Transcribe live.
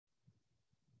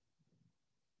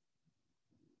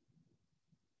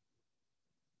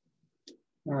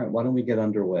All right, why don't we get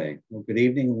underway? Well, good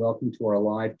evening and welcome to our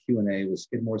live Q&A with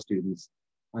Skidmore students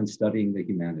on studying the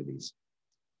humanities.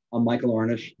 I'm Michael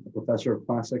Arnush, a professor of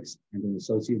classics and an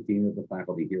associate dean of the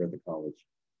faculty here at the college.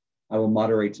 I will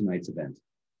moderate tonight's event.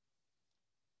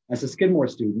 As a Skidmore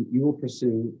student, you will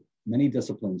pursue many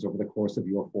disciplines over the course of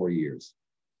your 4 years.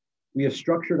 We have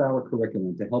structured our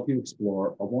curriculum to help you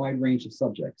explore a wide range of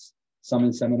subjects, some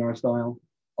in seminar style,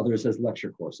 others as lecture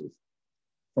courses.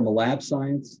 From a lab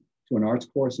science to an arts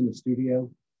course in the studio,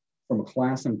 from a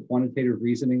class on quantitative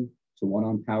reasoning to one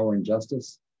on power and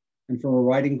justice, and from a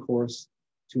writing course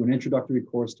to an introductory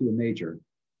course to a major,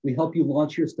 we help you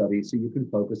launch your study so you can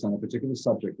focus on a particular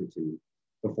subject or two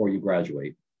before you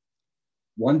graduate.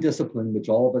 One discipline which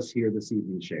all of us here this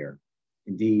evening share,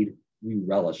 indeed, we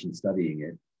relish in studying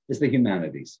it, is the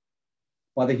humanities.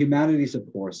 By the humanities, of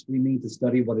course, we mean to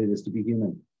study what it is to be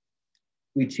human.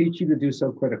 We teach you to do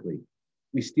so critically.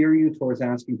 We steer you towards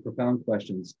asking profound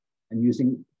questions and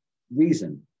using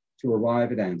reason to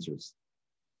arrive at answers.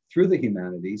 Through the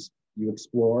humanities, you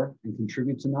explore and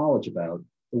contribute to knowledge about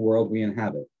the world we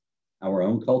inhabit, our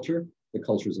own culture, the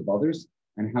cultures of others,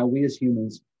 and how we as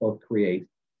humans both create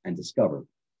and discover.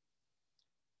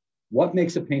 What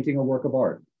makes a painting a work of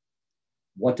art?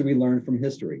 What do we learn from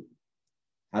history?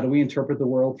 How do we interpret the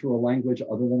world through a language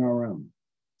other than our own?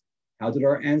 How did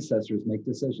our ancestors make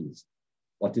decisions?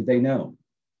 What did they know?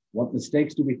 What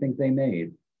mistakes do we think they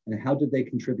made? And how did they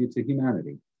contribute to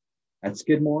humanity? At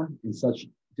Skidmore, in such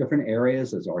different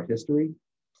areas as art history,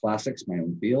 classics, my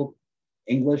own field,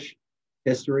 English,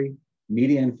 history,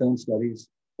 media and film studies,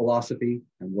 philosophy,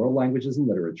 and world languages and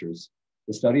literatures,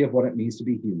 the study of what it means to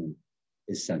be human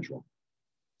is central.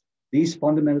 These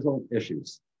fundamental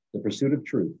issues, the pursuit of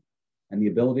truth, and the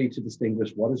ability to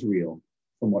distinguish what is real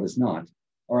from what is not,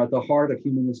 are at the heart of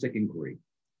humanistic inquiry.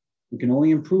 We can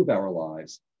only improve our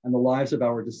lives and the lives of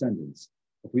our descendants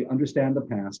if we understand the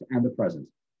past and the present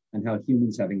and how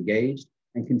humans have engaged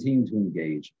and continue to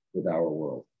engage with our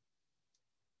world.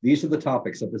 These are the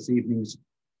topics of this evening's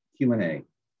Q&A,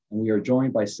 and we are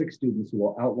joined by 6 students who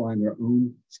will outline their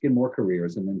own Skidmore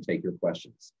careers and then take your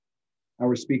questions.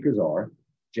 Our speakers are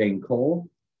Jane Cole,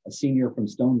 a senior from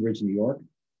Stone Ridge, New York,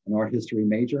 an art history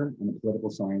major and a political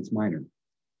science minor.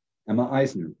 Emma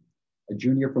Eisner, a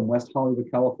junior from West Hollywood,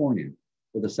 California,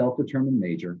 with a self-determined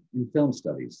major in film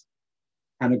studies.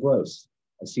 Hannah Gross,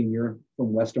 a senior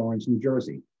from West Orange, New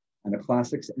Jersey, and a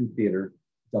classics and theater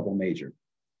double major.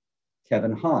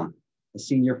 Kevin Ha, a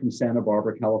senior from Santa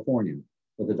Barbara, California,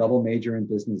 with a double major in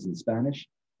business and Spanish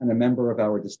and a member of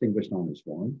our Distinguished Honors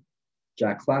Forum.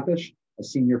 Jack Clappish, a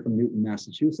senior from Newton,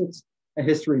 Massachusetts, a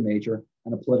history major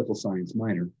and a political science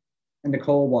minor. And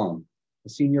Nicole Wong, a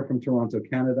senior from Toronto,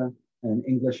 Canada, and an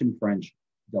English and French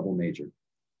double major.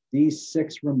 These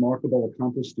 6 remarkable,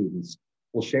 accomplished students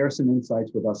will share some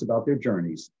insights with us about their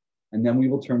journeys, and then we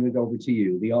will turn it over to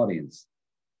you, the audience.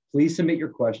 Please submit your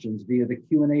questions via the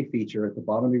Q&A feature at the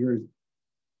bottom of your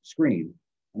screen,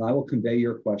 and I will convey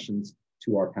your questions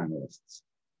to our panelists.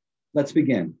 Let's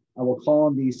begin. I will call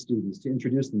on these students to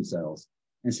introduce themselves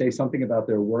and say something about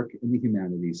their work in the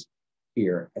humanities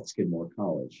here at Skidmore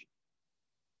College.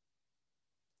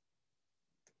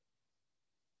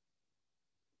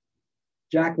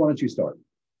 Jack, why don't you start?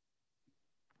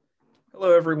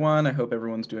 Hello, everyone. I hope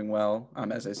everyone's doing well.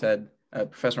 As I said,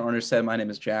 Professor Arnush said, my name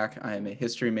is Jack. I am a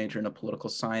history major and a political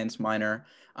science minor.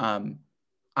 I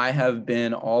have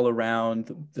been all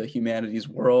around the humanities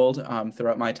world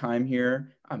throughout my time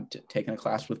here. I'm taking a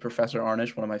class with Professor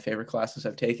Arnush, one of my favorite classes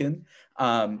I've taken.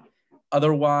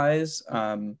 Otherwise,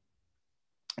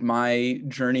 my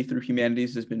journey through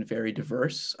humanities has been very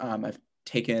diverse. I've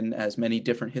taken as many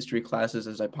different history classes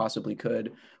as I possibly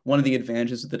could. One of the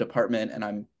advantages of the department, and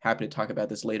I'm happy to talk about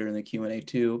this later in the Q&A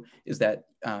too, is that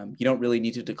you don't really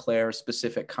need to declare a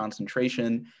specific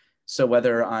concentration. So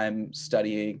whether I'm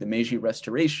studying the Meiji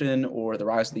Restoration or the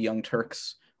rise of the Young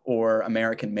Turks or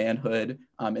American manhood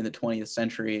in the 20th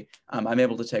century, I'm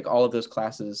able to take all of those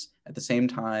classes at the same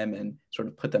time and sort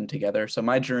of put them together. So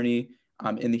my journey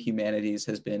in the humanities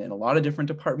has been in a lot of different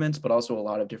departments, but also a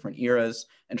lot of different eras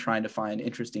and trying to find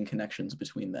interesting connections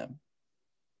between them.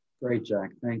 Great, Jack.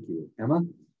 Thank you. Emma?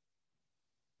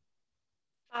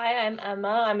 Hi, I'm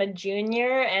Emma. I'm a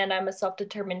junior and I'm a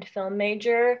self-determined film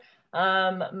major.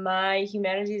 My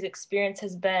humanities experience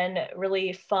has been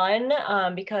really fun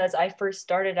because I first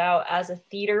started out as a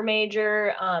theater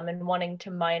major and wanting to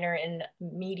minor in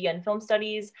media and film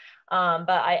studies, but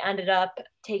I ended up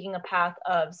taking a path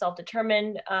of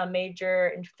self-determined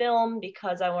major in film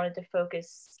because I wanted to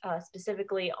focus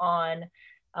specifically on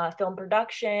film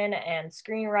production and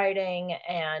screenwriting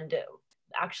and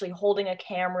actually holding a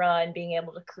camera and being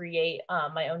able to create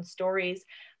my own stories.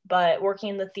 But working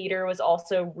in the theater was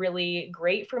also really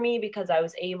great for me because I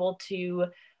was able to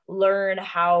learn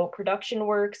how production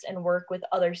works and work with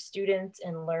other students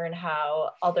and learn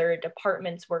how other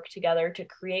departments work together to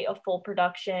create a full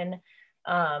production.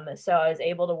 So I was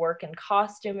able to work in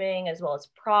costuming as well as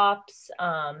props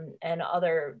and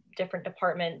other different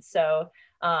departments. So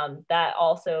that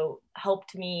also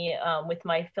helped me with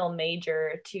my film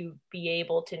major to be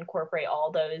able to incorporate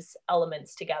all those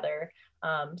elements together.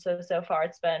 So far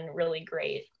it's been really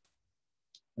great.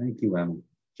 Thank you, Emma.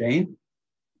 Jane?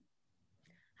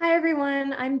 Hi,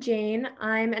 everyone. I'm Jane.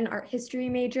 I'm an art history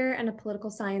major and a political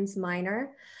science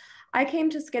minor. I came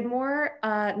to Skidmore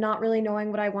not really knowing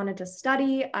what I wanted to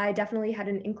study. I definitely had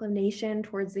an inclination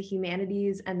towards the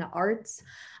humanities and the arts,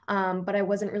 but I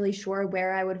wasn't really sure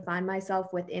where I would find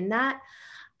myself within that.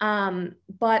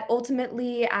 But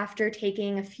ultimately, after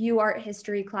taking a few art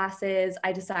history classes,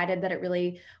 I decided that it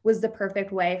really was the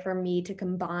perfect way for me to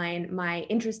combine my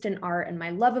interest in art and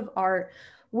my love of art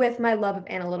with my love of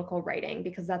analytical writing,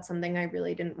 because that's something I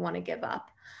really didn't want to give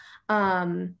up.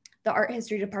 The art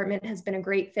history department has been a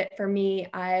great fit for me.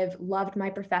 I've loved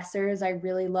my professors. I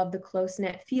really love the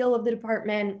close-knit feel of the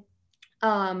department.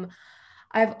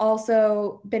 I've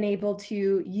also been able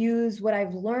to use what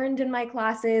I've learned in my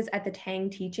classes at the Tang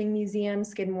Teaching Museum,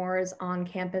 Skidmore's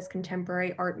on-campus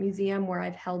contemporary art museum, where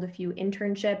I've held a few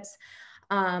internships.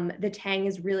 The Tang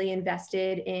is really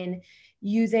invested in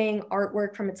using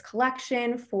artwork from its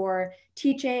collection for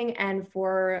teaching and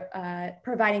for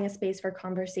providing a space for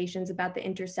conversations about the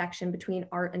intersection between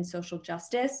art and social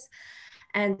justice.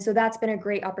 And so that's been a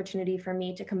great opportunity for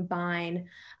me to combine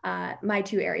my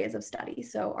two areas of study,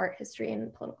 so art history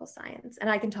and political science. And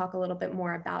I can talk a little bit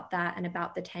more about that and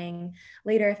about the Tang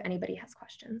later if anybody has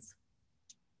questions.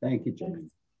 Thank you,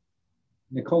 Jane.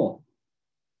 Nicole?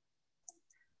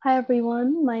 Hi,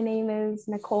 everyone. My name is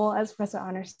Nicole, as Professor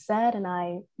Arnush said, and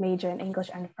I major in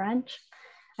English and French.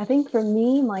 I think for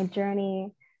me, my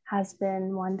journey has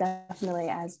been one definitely,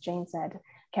 as Jane said,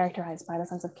 characterized by the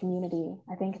sense of community.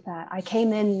 I think that I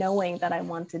came in knowing that I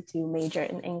wanted to major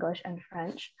in English and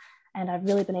French, and I've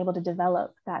really been able to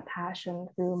develop that passion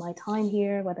through my time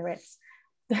here, whether it's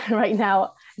right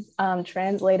now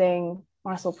translating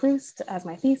Marcel Proust as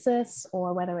my thesis,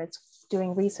 or whether it's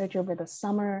doing research over the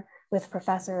summer with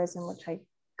professors in which I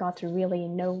got to really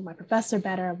know my professor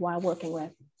better while working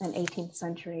with an 18th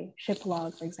century ship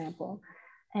log, for example.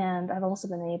 And I've also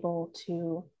been able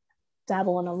to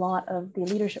dabble in a lot of the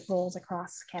leadership roles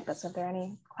across campus. So if there are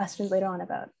any questions later on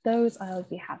about those, I would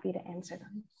be happy to answer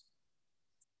them.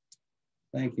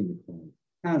 Thank you, Nicole.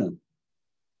 Hannah?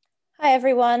 Hi,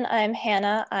 everyone. I'm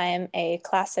Hannah. I'm a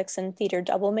classics and theater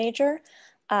double major.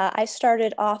 I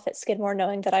started off at Skidmore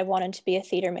knowing that I wanted to be a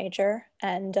theater major,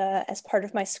 and as part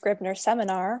of my Scribner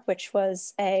seminar, which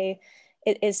was it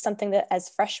is something that as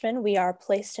freshmen we are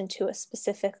placed into a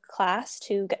specific class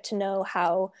to get to know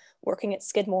how working at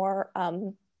Skidmore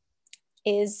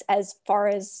is as far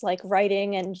as like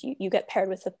writing, and you get paired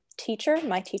with a teacher.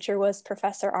 My teacher was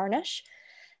Professor Arnush,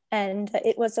 and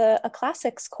it was a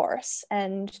classics course,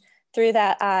 and through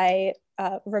that I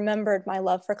remembered my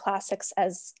love for classics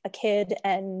as a kid,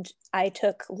 and I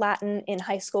took Latin in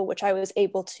high school, which I was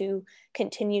able to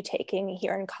continue taking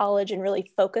here in college and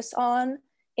really focus on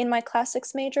in my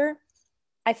classics major.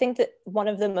 I think that one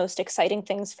of the most exciting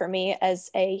things for me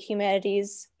as a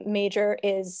humanities major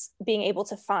is being able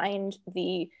to find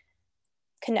the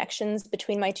connections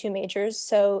between my two majors.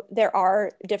 So there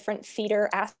are different feeder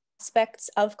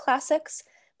aspects of classics,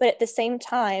 but at the same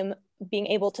time, being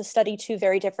able to study two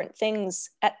very different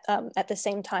things at the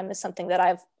same time is something that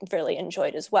I've really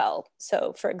enjoyed as well.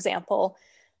 So for example,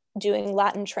 doing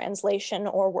Latin translation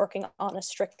or working on a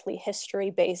strictly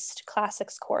history-based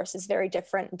classics course is very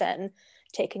different than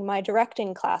taking my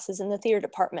directing classes in the theater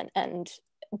department. And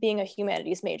being a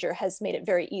humanities major has made it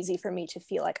very easy for me to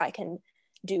feel like I can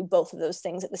do both of those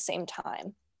things at the same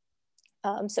time.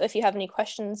 So if you have any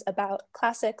questions about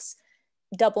classics,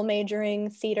 double majoring,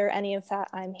 theater, any of that,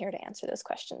 I'm here to answer those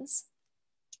questions.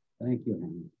 Thank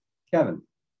you, Hannah. Kevin?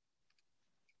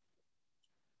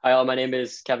 Hi all, my name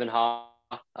is Kevin Ha.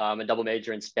 I'm a double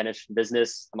major in Spanish and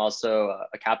business. I'm also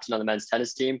a captain on the men's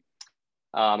tennis team.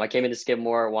 I came into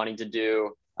Skidmore wanting to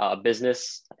do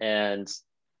business, and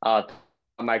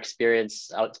my experience,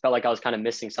 I felt like I was kind of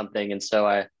missing something. And so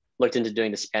I looked into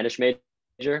doing the Spanish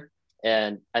major.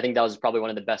 And I think that was probably one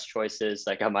of the best choices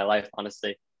like of my life,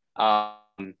 honestly.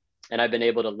 And I've been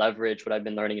able to leverage what I've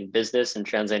been learning in business and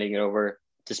translating it over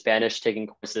to Spanish, taking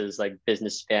courses like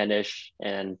business Spanish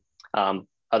and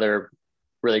other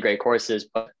really great courses.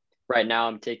 But right now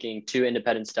I'm taking 2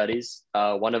 independent studies.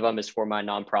 One of them is for my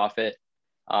nonprofit,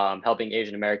 helping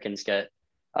Asian Americans get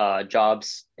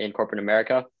jobs in corporate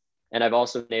America. And I've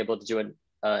also been able to do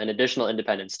an additional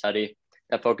independent study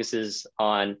that focuses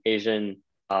on Asian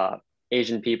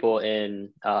people in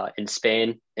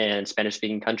Spain and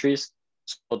Spanish-speaking countries,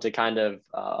 so to kind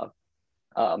of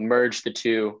merge the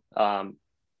 2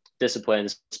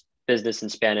 disciplines, business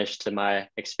and Spanish, to my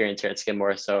experience here at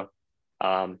Skidmore. So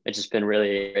it's just been really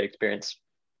a great experience.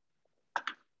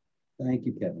 Thank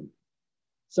you, Kevin.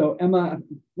 So Emma,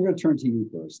 we're going to turn to you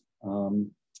first. A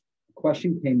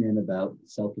question came in about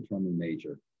self-determined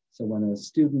major. So when a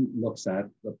student looks at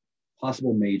the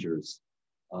possible majors,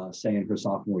 say in her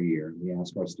sophomore year, we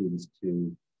ask our students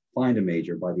to find a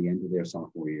major by the end of their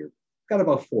sophomore year. Got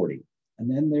about 40. And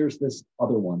then there's this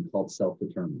other one called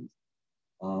self-determined.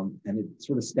 And it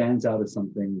sort of stands out as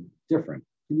something different.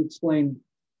 Can you explain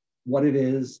what it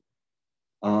is,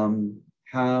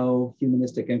 how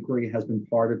humanistic inquiry has been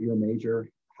part of your major,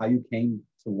 how you came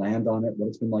to land on it, what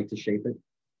it's been like to shape it?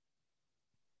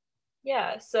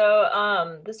 Yeah,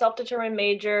 so the self-determined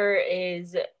major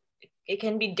it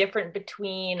can be different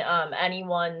between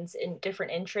anyone's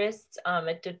different interests.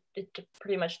 It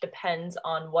pretty much depends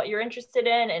on what you're interested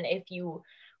in, and if you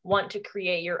want to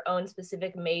create your own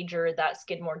specific major that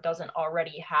Skidmore doesn't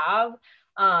already have.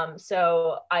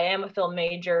 So I am a film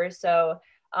major, so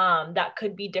that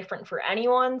could be different for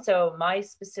anyone. So my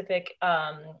specific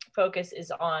focus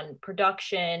is on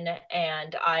production,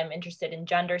 and I'm interested in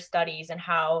gender studies and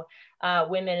how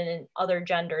women and other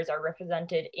genders are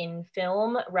represented in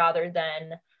film, rather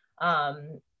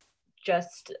than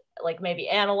just like maybe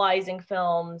analyzing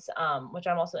films, which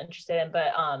I'm also interested in,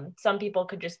 but some people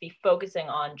could just be focusing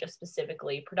on just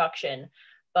specifically production.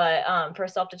 But for a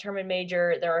self-determined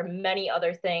major, there are many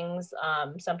other things.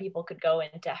 Some people could go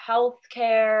into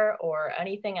healthcare or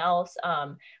anything else,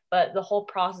 but the whole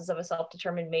process of a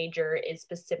self-determined major is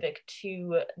specific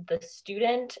to the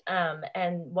student,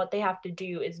 and what they have to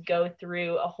do is go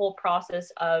through a whole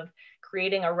process of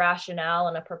creating a rationale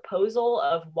and a proposal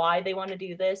of why they want to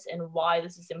do this and why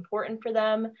this is important for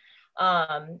them.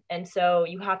 And so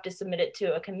you have to submit it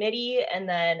to a committee, and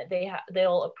then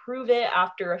they'll approve it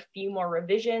after a few more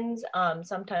revisions.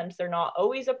 Sometimes they're not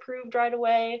always approved right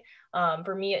away.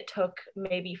 For me, it took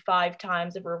maybe 5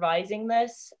 times of revising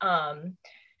this.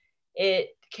 It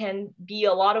can be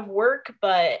a lot of work,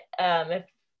 but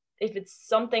if it's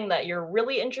something that you're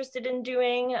really interested in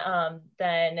doing,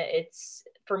 then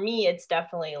for me, it's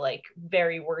definitely like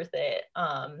very worth it.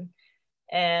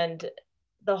 And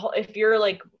if you're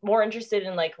like more interested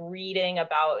in like reading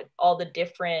about all the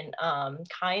different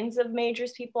kinds of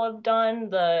majors people have done,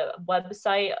 the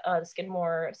website, the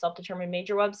Skidmore Self-Determined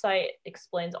Major website,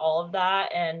 explains all of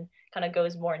that and kind of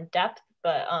goes more in depth.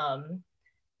 But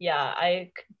yeah,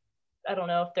 I don't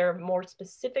know if there are more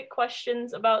specific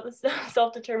questions about the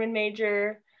self-determined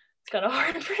major. It's kind of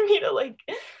hard for me to like.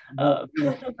 No,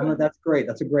 that's great.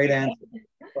 That's a great answer.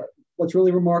 But what's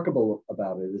really remarkable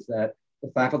about it is that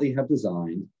the faculty have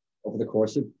designed over the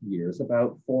course of years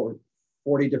about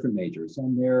 40 different majors,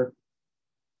 and they're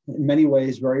in many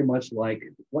ways very much like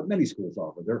what many schools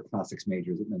offer. There are classics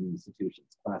majors at many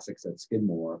institutions. Classics at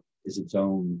Skidmore is its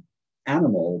own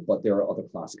animal, but there are other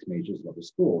classics majors at other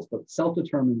schools. But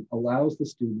self-determined allows the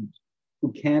student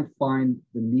who can't find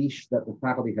the niche that the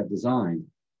faculty have designed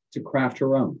to craft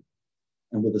her own.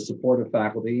 And with the support of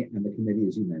faculty and the committee,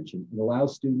 as you mentioned, it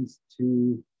allows students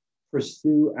to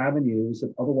pursue avenues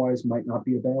that otherwise might not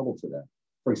be available to them.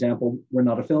 For example, we're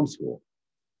not a film school,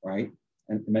 right?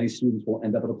 And many students will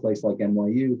end up at a place like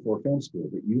NYU for film school,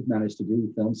 but you've managed to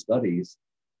do film studies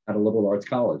at a liberal arts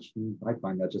college. I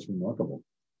find that just remarkable.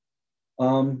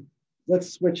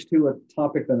 Let's switch to a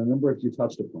topic that a number of you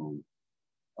touched upon,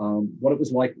 what it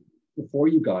was like before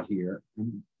you got here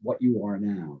and what you are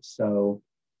now. So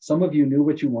some of you knew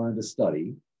what you wanted to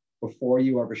study before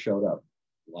you ever showed up,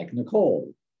 like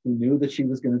Nicole, who knew that she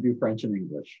was going to do French and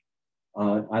English.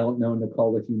 I don't know,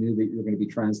 Nicole, if you knew that you were going to be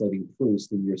translating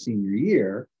Proust in your senior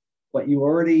year, but you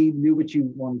already knew what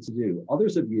you wanted to do.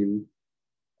 Others of you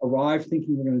arrived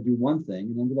thinking you're going to do one thing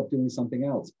and ended up doing something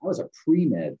else. I was a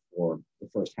pre-med for the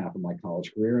first half of my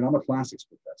college career, and I'm a classics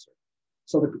professor.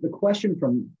 So the question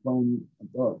from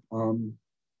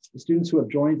the students who have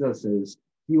joined us is,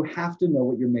 you have to know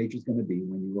what your major is going to be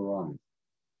when you arrive.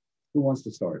 Who wants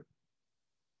to start?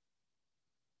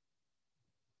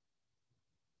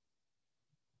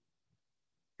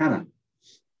 Hannah.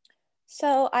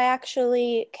 So I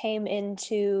actually came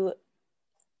into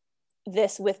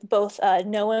this with both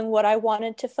knowing what I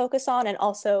wanted to focus on and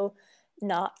also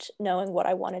not knowing what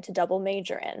I wanted to double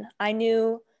major in. I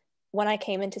knew when I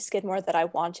came into Skidmore that I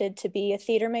wanted to be a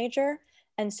theater major.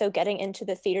 And so getting into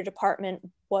the theater department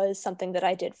was something that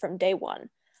I did from day one.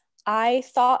 I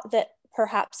thought that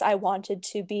perhaps I wanted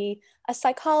to be a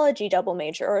psychology double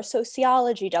major or a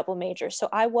sociology double major. So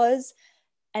I was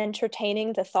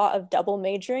entertaining the thought of double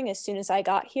majoring as soon as I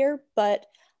got here, but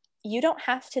you don't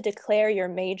have to declare your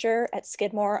major at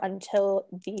Skidmore until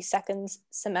the second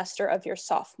semester of your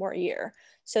sophomore year.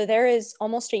 So there is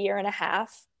almost a year and a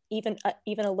half, even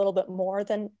a little bit more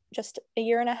than just a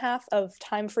year and a half of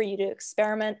time for you to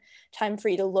experiment, time for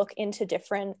you to look into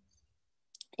different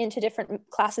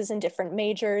classes and different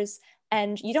majors.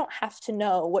 And you don't have to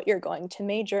know what you're going to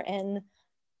major in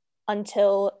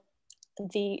until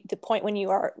the point when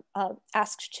you are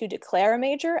asked to declare a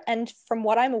major. And from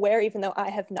what I'm aware, even though I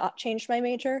have not changed my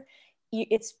major,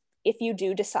 if you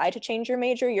do decide to change your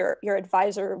major, your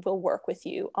advisor will work with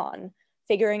you on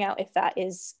figuring out if that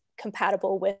is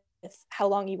compatible with how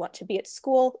long you want to be at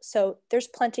school. So there's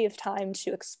plenty of time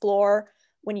to explore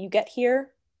when you get here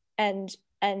and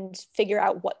figure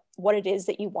out what it is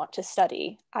that you want to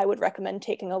study. I would recommend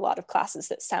taking a lot of classes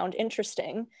that sound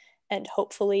interesting, and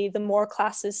hopefully the more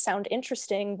classes sound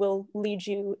interesting will lead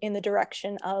you in the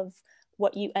direction of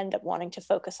what you end up wanting to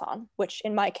focus on, which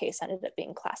in my case ended up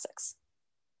being classics.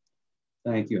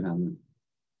 Thank you, Hannah.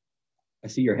 I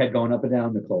see your head going up and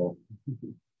down, Nicole.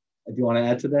 Do you want to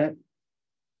add to that?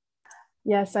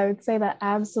 Yes, I would say that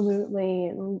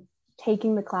absolutely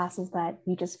taking the classes that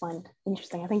you just find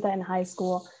interesting. I think that in high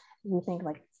school, we think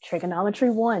like trigonometry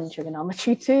 1,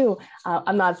 trigonometry 2.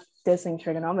 I'm not dissing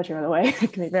trigonometry, by the way.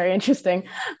 It can be very interesting.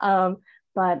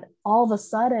 But all of a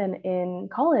sudden in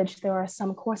college, there are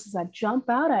some courses that jump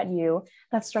out at you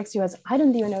that strikes you as, I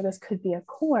didn't even know this could be a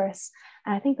course.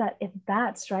 And I think that if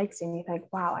that strikes you and you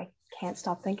think, wow, I can't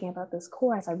stop thinking about this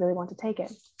course, I really want to take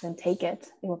it, then take it.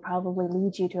 It will probably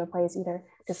lead you to a place either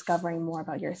discovering more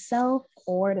about yourself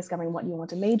or discovering what you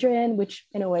want to major in, which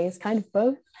in a way is kind of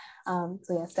both.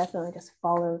 So yes, definitely just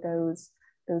follow those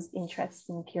interests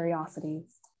and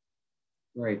curiosities.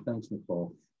 Great, thanks,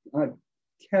 Nicole.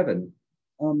 Kevin,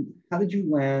 how did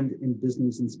you land in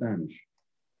business and Spanish?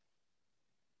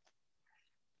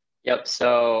 Yep,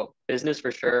 so business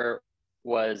for sure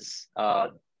was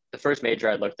the first major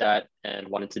I looked at and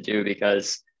wanted to do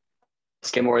because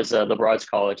Skidmore is a liberal arts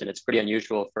college and it's pretty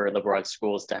unusual for liberal arts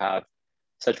schools to have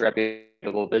such a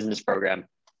reputable business program.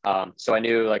 So I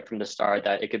knew like from the start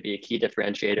that it could be a key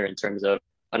differentiator in terms of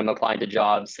when I'm applying to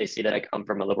jobs, they see that I come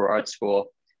from a liberal arts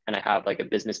school and I have like a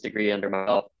business degree under my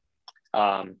belt.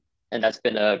 And that's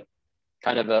been a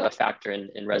kind of a factor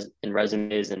in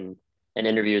resumes and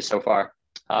interviews so far.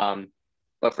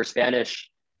 But for Spanish,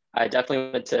 I definitely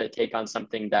wanted to take on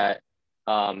something that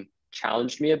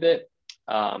challenged me a bit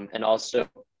and also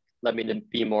led me to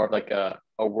be more of like a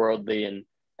worldly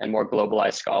and more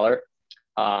globalized scholar.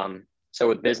 So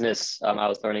with business, I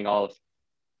was learning all of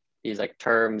these like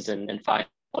terms and finding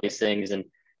all these things, and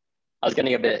I was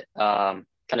getting a bit kind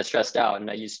of stressed out, and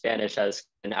I used Spanish as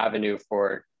an avenue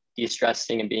for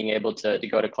de-stressing and being able to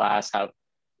go to class, have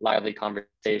lively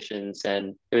conversations,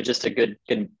 and it was just a good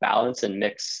balance and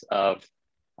mix of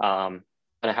kind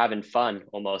of having fun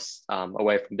almost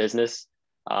away from business.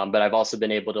 But I've also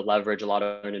been able to leverage a lot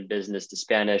of learning business to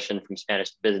Spanish and from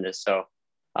Spanish to business. So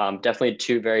definitely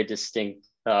two very distinct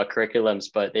curriculums,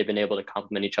 but they've been able to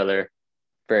complement each other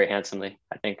very handsomely,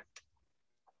 I think.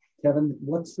 Kevin,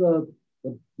 what's the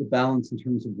balance in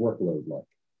terms of workload like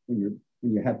when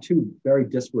you have two very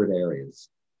disparate areas?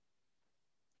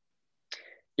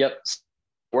 Yep.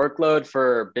 Workload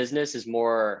for business is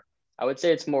more, I would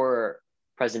say it's more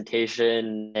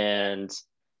presentation and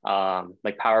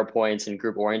like PowerPoints and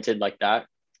group oriented like that.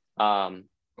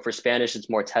 For Spanish, it's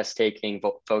more test taking,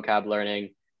 vocab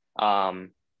learning.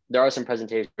 There are some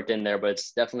presentations worked in there, but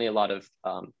it's definitely a lot of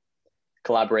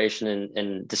collaboration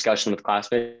and discussion with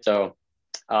classmates. So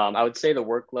I would say the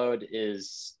workload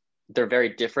they're very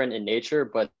different in nature,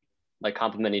 but like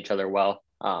complement each other well.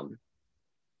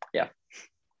 Yeah.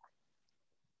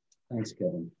 Thanks,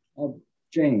 Kevin.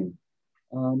 Jane,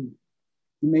 you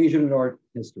majored in art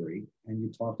history and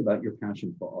you talked about your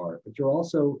passion for art, but you're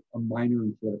also a minor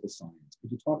in political science.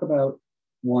 Could you talk about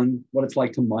one, what it's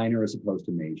like to minor as opposed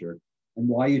to major, and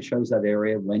why you chose that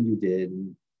area, when you did,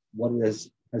 and what it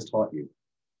has taught you?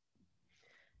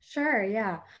 Sure,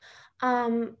 yeah.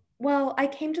 Well, I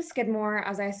came to Skidmore,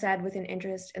 as I said, with an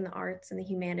interest in the arts and the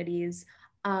humanities,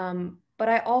 but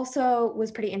I also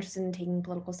was pretty interested in taking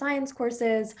political science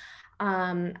courses.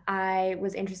 I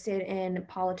was interested in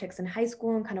politics in high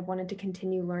school and kind of wanted to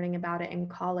continue learning about it in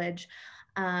college.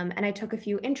 And I took a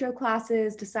few intro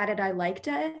classes, decided I liked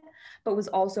it. but was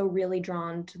also really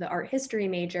drawn to the art history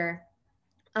major,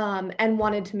 and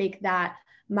wanted to make that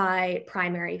my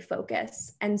primary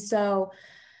focus. And so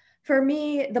for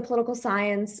me, the political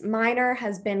science minor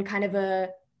has been kind of a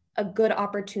good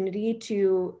opportunity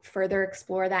to further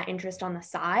explore that interest on the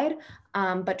side,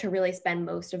 but to really spend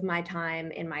most of my time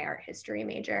in my art history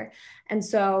major. And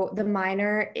so the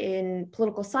minor in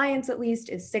political science, at least,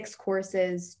 is 6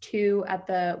 courses, 2 at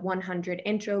the 100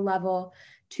 intro level,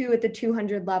 2 at the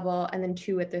 200 level, and then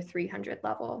 2 at the 300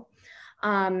 level.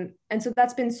 And so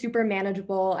that's been super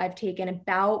manageable. I've taken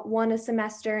about 1 a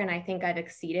semester, and I think I've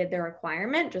exceeded the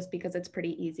requirement just because it's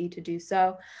pretty easy to do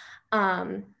so.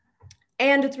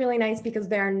 And it's really nice because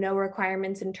there are no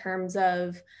requirements in terms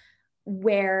of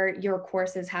where your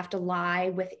courses have to lie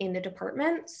within the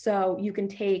department. So you can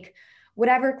take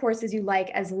whatever courses you like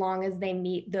as long as they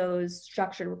meet those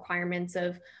structured requirements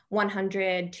of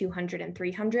 100, 200, and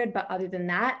 300. But other than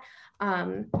that,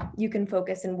 you can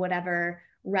focus in whatever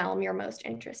realm you're most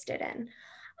interested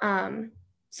in.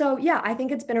 So yeah, I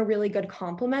think it's been a really good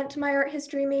complement to my art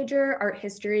history major. Art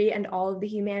history and all of the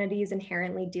humanities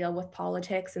inherently deal with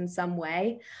politics in some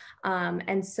way.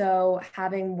 And so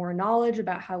having more knowledge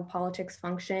about how politics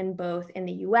function both in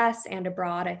the US and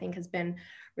abroad, I think has been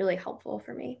really helpful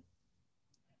for me.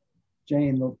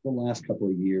 Jane, the last couple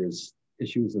of years,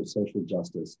 issues of social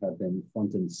justice have been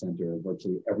front and center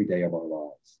virtually every day of our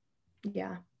lives.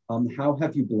 Yeah. How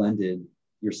have you blended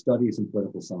your studies in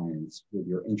political science with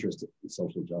your interest in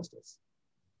social justice?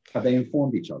 Have they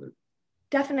informed each other?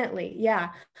 Definitely, yeah.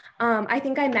 I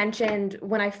think I mentioned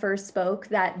when I first spoke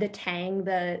that the Tang,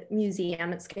 the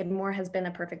museum at Skidmore, has been the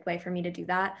perfect way for me to do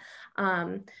that.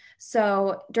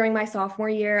 So during my sophomore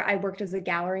year, I worked as a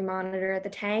gallery monitor at the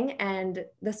Tang, and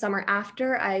the summer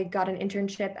after, I got an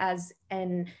internship as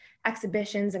an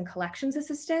exhibitions and collections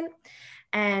assistant.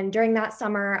 And during that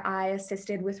summer, I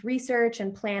assisted with research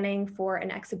and planning for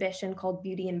an exhibition called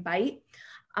Beauty and Bite,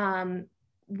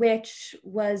 which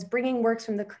was bringing works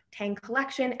from the Tang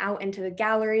collection out into the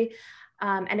gallery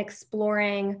and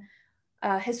exploring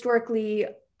historically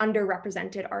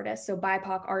underrepresented artists, so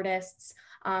BIPOC artists,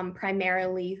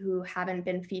 primarily, who haven't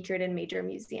been featured in major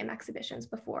museum exhibitions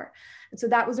before. And so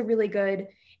that was a really good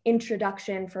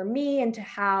introduction for me into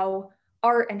how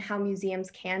art and how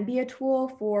museums can be a tool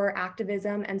for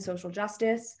activism and social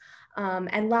justice.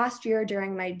 And last year,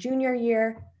 during my junior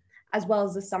year, as well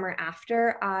as the summer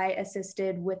after, I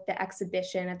assisted with the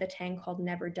exhibition at the Tang called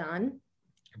Never Done.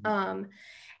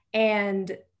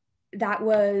 And that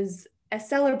was a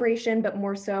celebration, but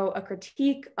more so a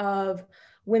critique of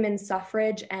women's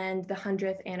suffrage and the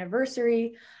 100th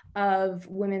anniversary of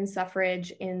women's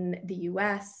suffrage in the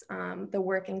US. The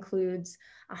work includes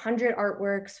 100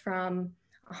 artworks from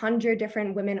 100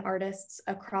 different women artists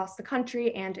across the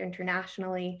country and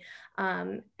internationally,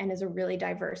 and is a really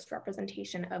diverse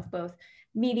representation of both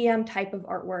medium, type of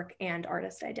artwork, and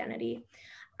artist identity.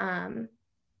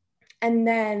 And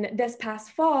then this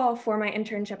past fall, for my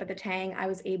internship at the Tang, I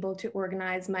was able to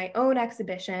organize my own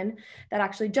exhibition that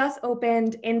actually just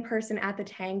opened in person at the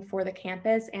Tang for the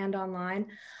campus and online.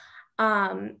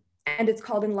 And it's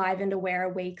called Enlivened, Aware,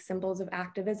 Awake, Symbols of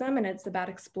Activism. And it's about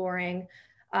exploring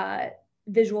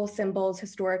visual symbols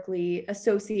historically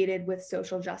associated with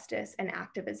social justice and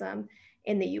activism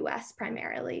in the US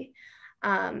primarily.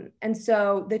 And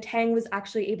so the Tang was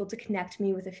actually able to connect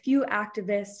me with a few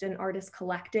activists and artist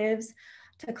collectives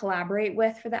to collaborate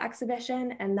with for the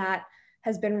exhibition. And that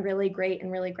has been really great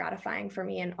and really gratifying for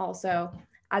me. And also,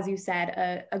 as you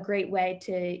said, a great way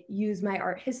to use my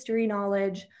art history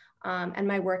knowledge and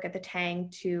my work at the Tang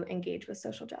to engage with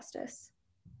social justice.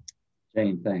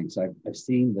 Jane, thanks. I've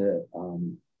seen the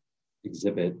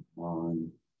exhibit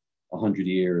on 100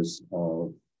 years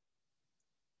of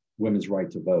women's right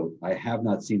to vote. I have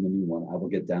not seen the new one. I will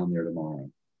get down there tomorrow.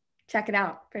 Check it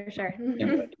out for sure.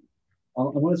 Anyway, I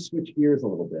want to switch gears a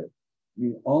little bit. I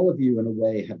mean, all of you in a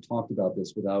way have talked about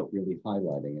this without really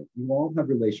highlighting it. You all have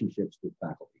relationships with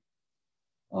faculty.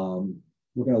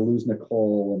 We're going to lose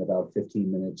Nicole in about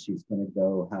 15 minutes. She's going to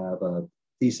go have a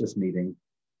thesis meeting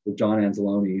with John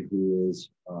Anzalone, who is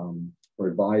her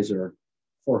advisor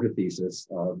for her thesis.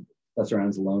 Professor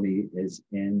Anzalone is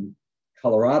in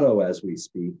Colorado as we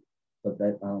speak, but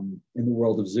that in the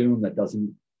world of Zoom, that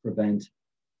doesn't prevent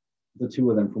the two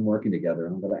of them from working together.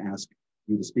 And I'm going to ask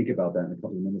you to speak about that in a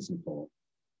couple of minutes, Nicole.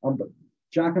 But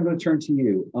Jack, I'm going to turn to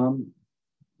you.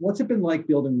 What's it been like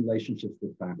building relationships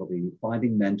with faculty,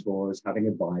 finding mentors, having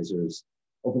advisors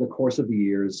over the course of the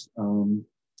years?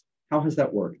 How has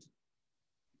that worked?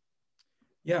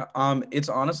 Yeah, it's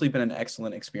honestly been an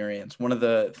excellent experience. One of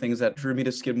the things that drew me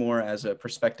to Skidmore as a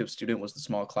prospective student was the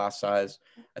small class size.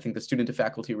 I think the student to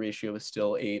faculty ratio is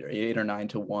still 8 or 9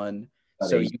 to 1.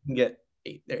 So you can get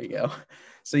 8, there you go.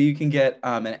 So you can get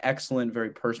an excellent, very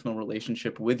personal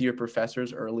relationship with your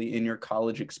professors early in your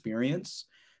college experience.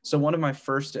 So one of my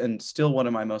first and still one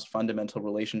of my most fundamental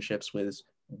relationships was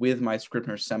with my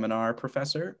Scribner seminar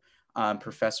professor.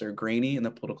 Professor Graney in the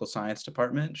political science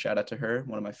department. Shout out to her,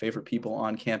 one of my favorite people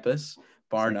on campus,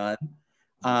 bar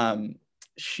none.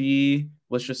 She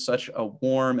was just such a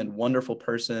warm and wonderful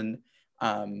person.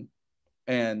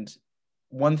 And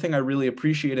one thing I really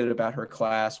appreciated about her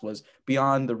class was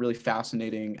beyond the really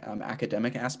fascinating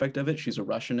academic aspect of it. She's a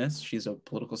Russianist. She's a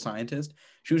political scientist.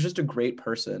 She was just a great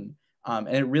person. And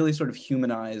it really sort of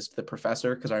humanized the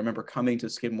professor, because I remember coming to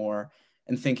Skidmore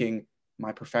and thinking,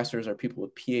 my professors are people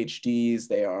with PhDs.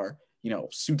 They are,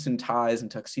 suits and ties and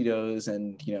tuxedos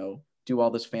and, do all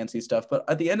this fancy stuff. But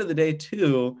at the end of the day,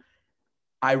 too,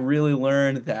 I really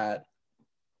learned that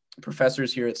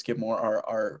professors here at Skidmore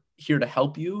are here to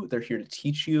help you. They're here to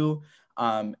teach you,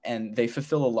 and they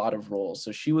fulfill a lot of roles.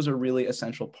 So she was a really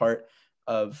essential part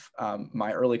of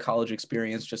my early college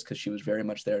experience, just because she was very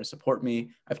much there to support me.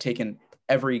 I've taken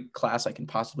every class I can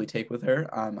possibly take with her.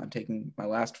 I'm taking my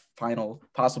last final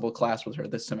possible class with her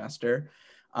this semester.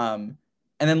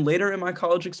 And then later in my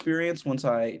college experience, once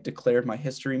I declared my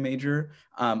history major,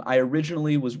 I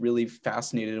originally was really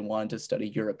fascinated and wanted to study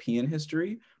European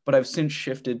history, but I've since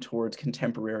shifted towards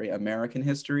contemporary American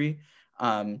history.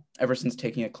 Ever since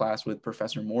taking a class with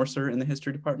Professor Morser in the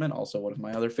history department, also one of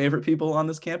my other favorite people on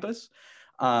this campus.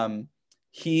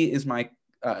 He is my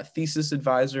thesis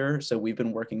advisor, so we've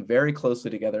been working very closely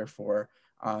together for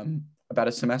about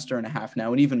a semester and a half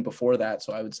now, and even before that,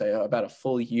 so I would say about a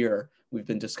full year, we've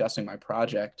been discussing my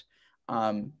project.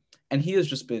 And he has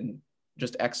just been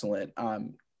excellent,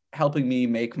 helping me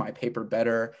make my paper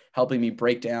better, helping me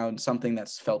break down something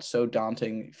that's felt so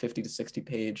daunting, 50 to 60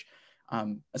 page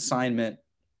assignment,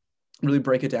 really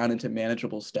break it down into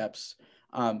manageable steps.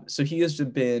 So he has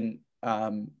been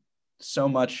so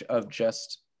much of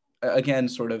just, again,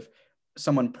 sort of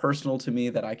someone personal to me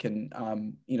that I can,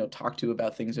 talk to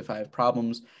about things if I have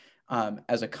problems,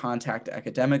 as a contact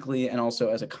academically and also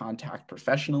as a contact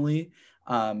professionally,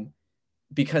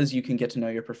 because you can get to know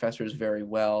your professors very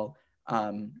well.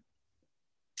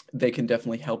 They can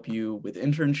definitely help you with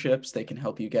internships. They can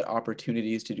help you get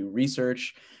opportunities to do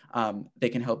research. They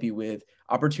can help you with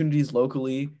opportunities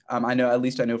locally. I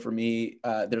know for me,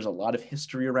 there's a lot of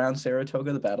history around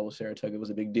Saratoga. The Battle of Saratoga was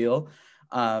a big deal,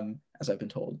 as I've been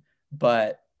told.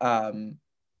 But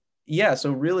yeah,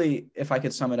 so really, if I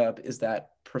could sum it up, is that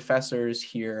professors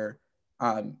here,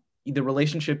 the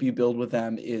relationship you build with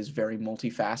them is very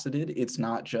multifaceted. It's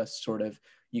not just sort of,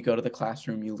 you go to the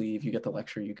classroom, you leave, you get the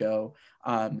lecture, you go.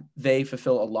 They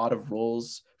fulfill a lot of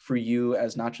roles for you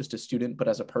as not just a student, but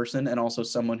as a person, and also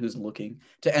someone who's looking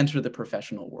to enter the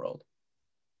professional world.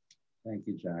 Thank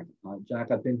you, Jack.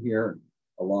 Jack, I've been here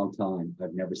a long time.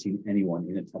 I've never seen anyone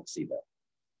in a tuxedo.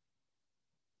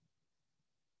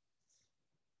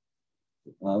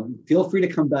 Feel free to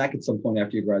come back at some point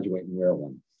after you graduate and wear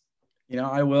one.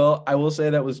 I will say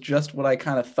that was just what I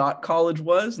kind of thought college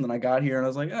was, and then I got here and I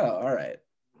was like, oh, all right.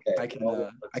 Okay,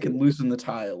 I can loosen the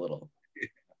tie a little.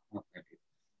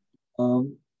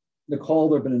 Nicole,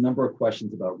 there have been a number of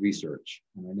questions about research,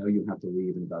 and I know you have to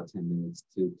leave in about 10 minutes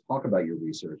to talk about your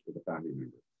research with a faculty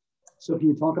member. So can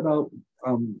you talk about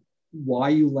why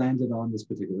you landed on this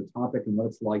particular topic and what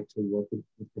it's like to work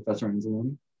with Professor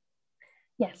Anzalone?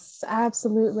 Yes,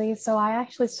 absolutely. So I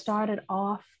actually started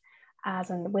off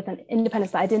with an independent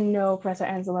study. I didn't know Professor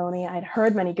Anzalone. I'd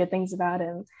heard many good things about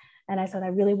him. And I said I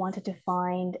really wanted to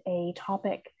find a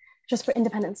topic just for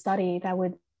independent study that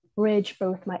would bridge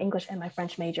both my English and my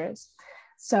French majors.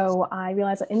 So I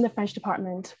realized that in the French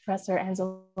department, Professor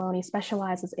Anzalone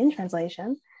specializes in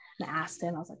translation. And I asked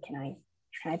him, I was like, can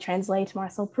I translate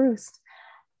Marcel Proust?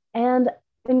 And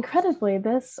incredibly,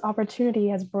 this opportunity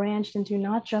has branched into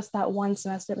not just that one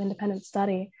semester of independent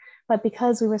study, but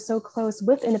because we were so close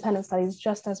with independent studies,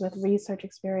 just as with research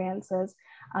experiences,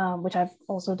 which I've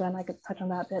also done, I could touch on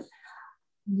that a bit,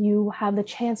 you have the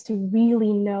chance to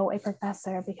really know a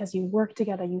professor because you work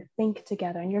together, you think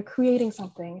together, and you're creating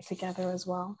something together as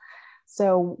well.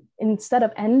 So instead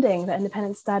of ending the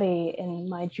independent study in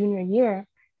my junior year,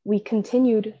 we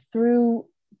continued through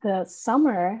the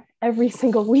summer. Every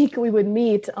single week we would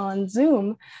meet on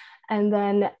Zoom, and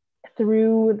then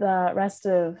through the rest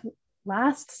of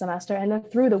last semester, and then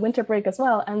through the winter break as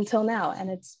well until now. And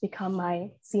it's become my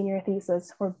senior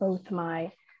thesis for both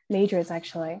my majors,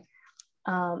 actually.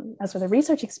 As for the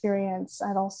research experience,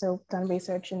 I've also done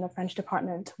research in the French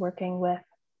department working with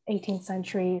 18th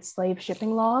century slave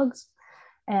shipping logs.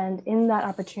 And in that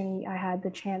opportunity, I had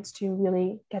the chance to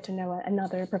really get to know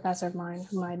another professor of mine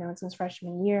whom I'd known since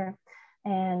freshman year.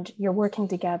 And you're working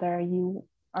together, you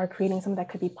are creating something that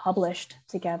could be published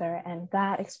together. And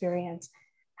that experience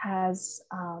has,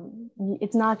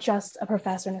 it's not just a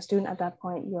professor and a student at that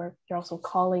point, you're also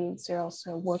colleagues, you're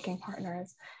also working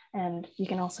partners, and you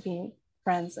can also be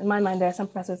friends. In my mind, there are some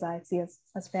professors I see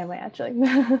as family, actually.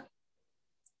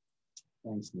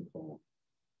 Thanks, Nicole.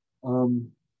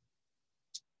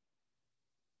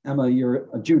 Emma, you're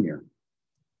a junior.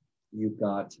 You've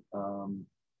got a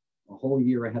whole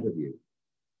year ahead of you.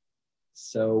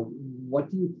 So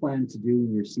what do you plan to do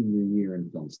in your senior year in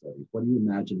film studies? What do you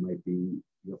imagine might be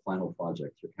your final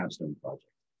project, your capstone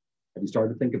project? Have you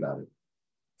started to think about it?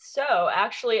 So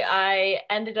actually, I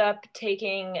ended up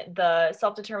taking the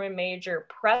self-determined major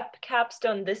prep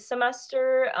capstone this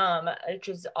semester, which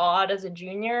is odd as a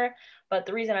junior. But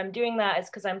the reason I'm doing that is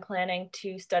because I'm planning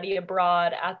to study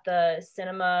abroad at the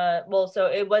cinema. Well, so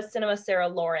it was Cinema Sarah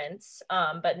Lawrence,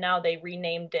 but now they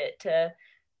renamed it to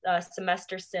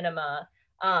Semester Cinema.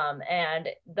 And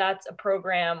that's a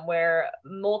program where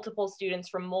multiple students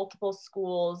from multiple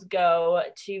schools go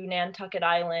to Nantucket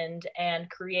Island and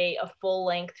create a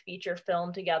full-length feature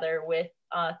film together with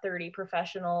 30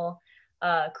 professional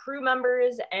crew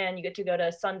members, and you get to go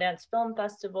to Sundance Film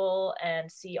Festival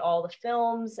and see all the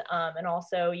films, and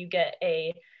also you get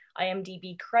a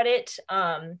IMDb credit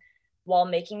while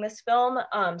making this film.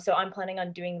 So I'm planning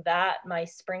on doing that my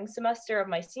spring semester of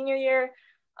my senior year.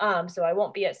 So I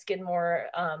won't be at Skidmore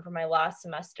for my last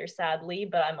semester, sadly,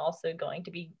 but I'm also going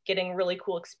to be getting really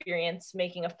cool experience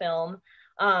making a film.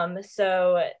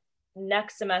 So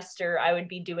next semester, I would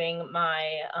be doing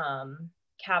my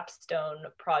capstone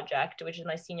project, which is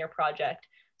my senior project.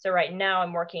 So right now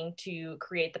I'm working to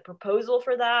create the proposal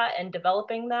for that and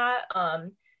developing that.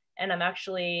 And I'm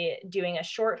actually doing a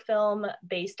short film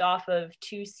based off of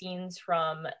 2 scenes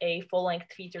from a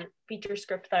full-length feature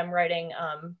script that I'm writing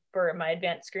for my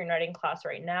advanced screenwriting class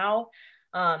right now.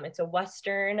 It's a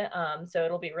Western, so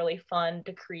it'll be really fun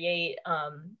to create.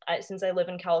 Since I live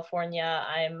in California,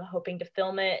 I'm hoping to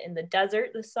film it in the desert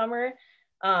this summer.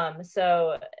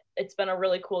 So it's been a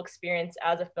really cool experience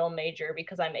as a film major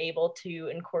because I'm able to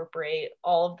incorporate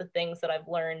all of the things that I've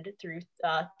learned through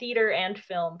theater and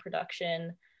film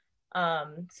production.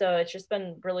 So it's just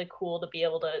been really cool to be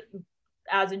able to,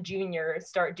 as a junior,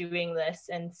 start doing this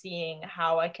and seeing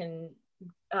how I can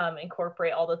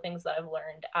incorporate all the things that I've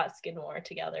learned at Skidmore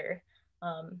together.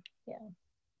 Yeah.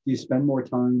 Do you spend more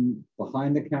time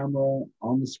behind the camera,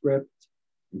 on the script,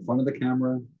 in front of the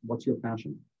camera? What's your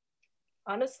passion?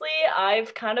 Honestly,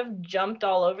 I've kind of jumped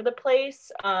all over the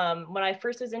place. When I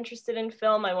first was interested in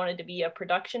film, I wanted to be a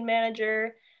production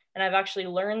manager. And I've actually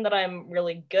learned that I'm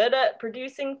really good at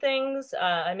producing things.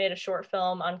 I made a short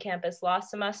film on campus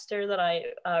last semester that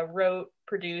I wrote,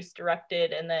 produced,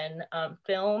 directed, and then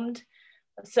filmed.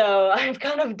 So I've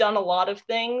kind of done a lot of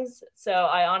things. So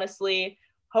I honestly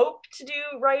hope to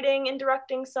do writing and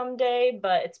directing someday,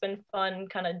 but it's been fun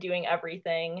kind of doing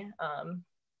everything.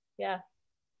 Yeah.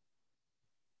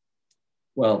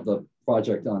 Well, the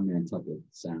project on Nantucket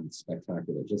sounds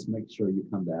spectacular. Just make sure you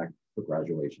come back for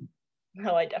graduation.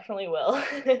 No, I definitely will.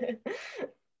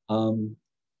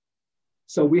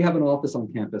 So we have an office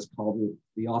on campus called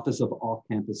the Office of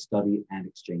Off-Campus Study and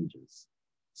Exchanges.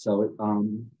 So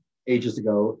ages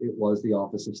ago, it was the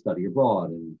Office of Study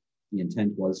Abroad, and the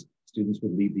intent was students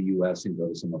would leave the US and go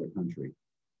to some other country.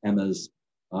 Emma's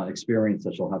experience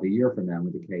that she'll have a year from now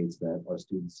indicates that our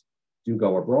students do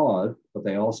go abroad, but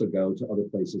they also go to other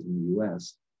places in the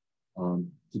US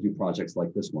to do projects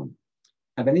like this one.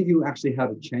 Have any of you actually had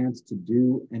a chance to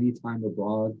do any time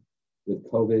abroad with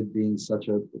COVID being such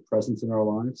a presence in our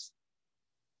lives?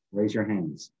 Raise your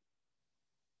hands.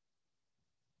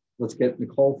 Let's get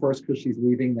Nicole first because she's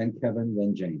leaving, then Kevin,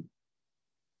 then Jane.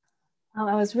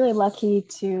 I was really lucky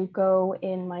to go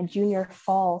in my junior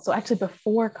fall, so actually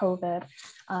before COVID,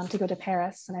 to go to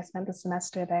Paris, and I spent the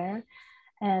semester there.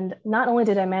 And not only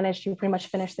did I manage to pretty much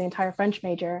finish the entire French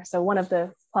major, so one of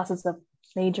the pluses of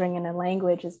majoring in a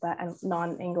language is that, a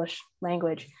non-English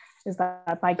language, is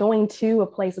that by going to a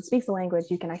place that speaks the language,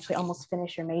 you can actually almost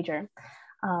finish your major.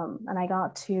 And I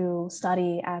got to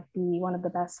study at one of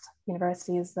the best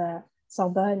universities, the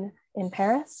Sorbonne in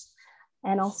Paris,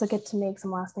 and also get to make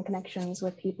some lasting connections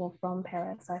with people from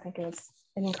Paris. I think it was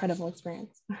an incredible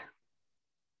experience.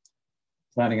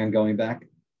 Planning on going back?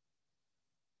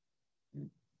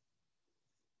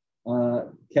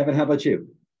 Kevin, how about you?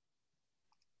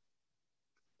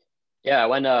 Yeah, I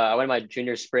went my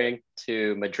junior spring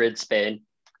to Madrid, Spain.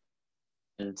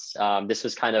 And this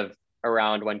was kind of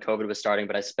around when COVID was starting,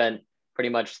 but I spent pretty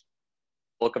much the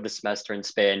bulk of the semester in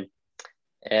Spain.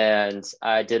 And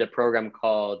I did a program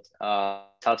called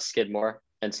Tufts Skidmore.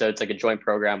 And so it's like a joint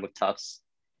program with Tufts.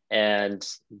 And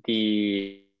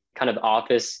the kind of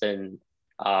office and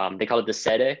they call it the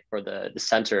sede, or the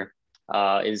center,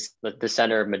 is the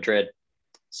center of Madrid.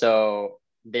 So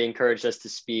they encouraged us to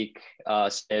speak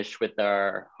Spanish with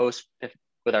our host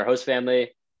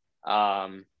family,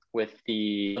 with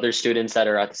the other students that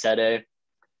are at the sede,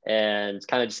 and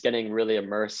kind of just getting really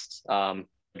immersed in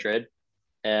Madrid.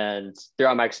 And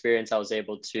throughout my experience, I was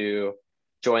able to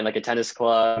join like a tennis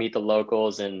club, meet the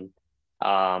locals, and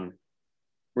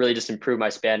really just improve my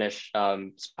Spanish,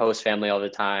 host family all the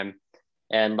time.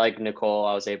 And like Nicole,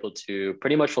 I was able to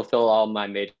pretty much fulfill all my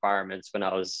major requirements when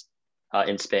I was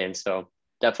in Spain. So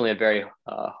definitely a very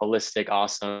holistic,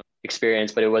 awesome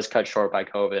experience, but it was cut short by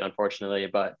COVID, unfortunately.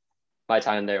 But my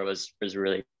time there was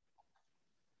really.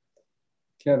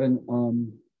 Kevin,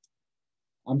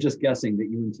 I'm just guessing that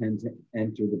you intend to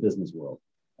enter the business world.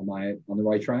 Am I on the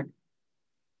right track?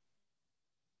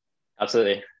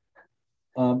 Absolutely.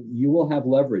 You will have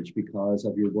leverage because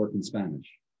of your work in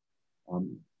Spanish.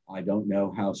 I don't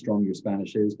know how strong your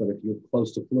Spanish is, but if you're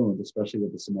close to fluent, especially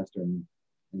with the semester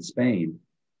in Spain,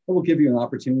 it will give you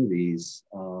opportunities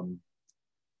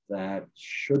that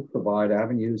should provide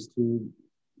avenues to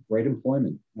great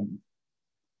employment.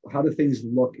 How do things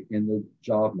look in the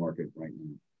job market right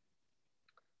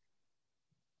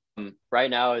now? Right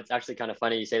now, it's actually kind of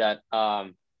funny you say that.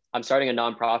 I'm starting a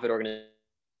nonprofit organization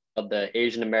called the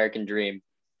Asian American Dream,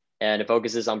 and it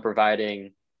focuses on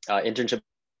providing internship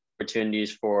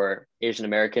opportunities for Asian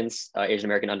Americans, Asian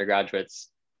American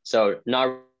undergraduates. So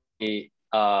not really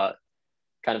kind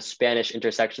of Spanish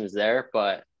intersections there,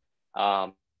 but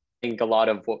I think a lot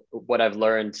of what I've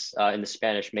learned in the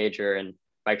Spanish major and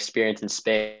my experience in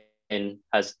Spain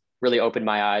has really opened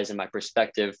my eyes and my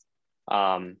perspective,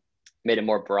 made it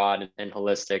more broad and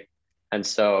holistic. And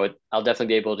so I'll definitely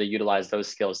be able to utilize those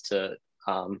skills to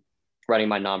running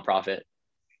my nonprofit.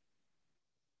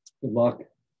 Good luck.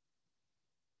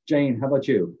 Jane, how about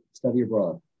you? Study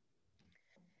abroad.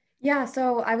 Yeah,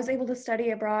 so I was able to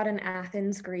study abroad in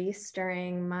Athens, Greece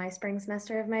during my spring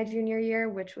semester of my junior year,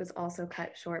 which was also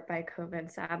cut short by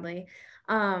COVID, sadly.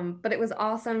 But it was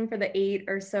awesome. For the 8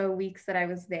 or so weeks that I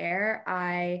was there,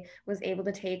 I was able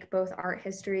to take both art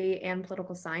history and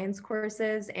political science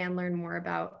courses and learn more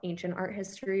about ancient art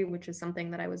history, which is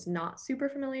something that I was not super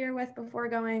familiar with before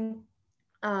going.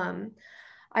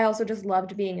 I also just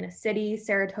loved being in a city.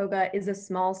 Saratoga is a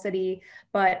small city,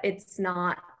 but it's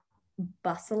not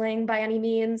bustling by any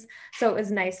means. So it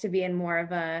was nice to be in more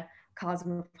of a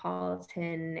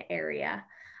cosmopolitan area.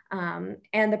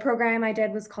 And the program I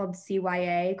did was called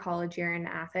CYA, College Year in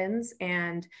Athens,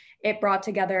 and it brought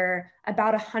together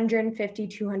about 150,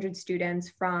 200 students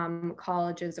from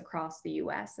colleges across the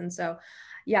US. And so,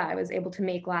 yeah, I was able to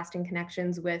make lasting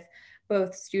connections with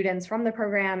both students from the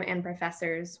program and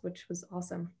professors, which was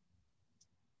awesome.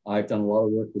 I've done a lot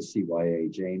of work with CYA.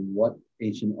 Jane, what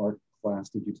ancient art class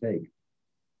did you take?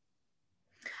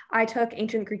 I took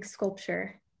ancient Greek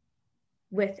sculpture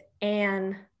with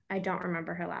Anne. I don't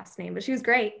remember her last name, but she was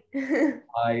great.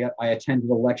 I attended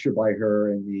a lecture by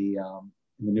her in the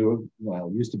new, well,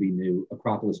 it used to be new,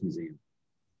 Acropolis Museum.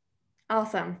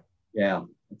 Awesome. Yeah,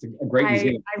 it's a great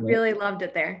museum. I really loved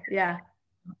it there. Yeah.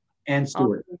 And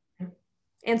Stewart. Awesome.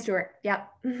 And Stewart, yeah.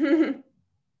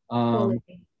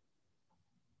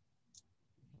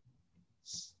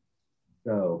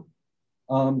 So,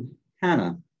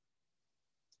 Hannah,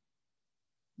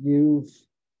 you've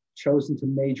chosen to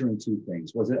major in 2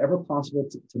 things. Was it ever possible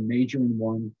to major in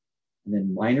one and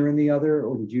then minor in the other,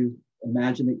 or did you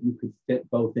imagine that you could fit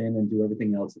both in and do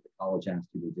everything else that the college asked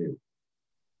you to do?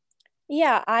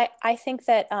 Yeah, I think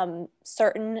that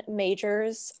certain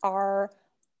majors are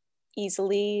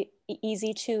easy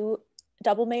to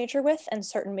double major with, and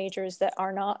certain majors that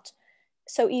are not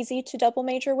so easy to double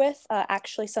major with.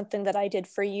 Actually, something that I did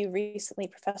for you recently,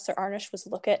 Professor Arnush, was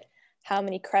look at how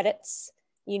many credits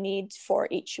you need for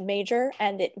each major,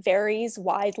 and it varies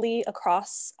widely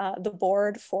across the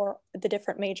board for the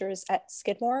different majors at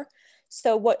Skidmore.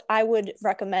 So what I would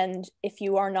recommend, if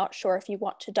you are not sure if you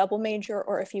want to double major,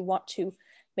 or if you want to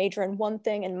major in one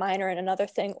thing and minor in another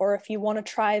thing, or if you want to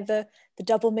try the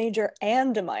double major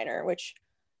and a minor, which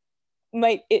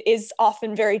is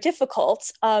often very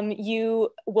difficult, you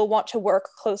will want to work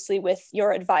closely with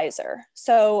your advisor.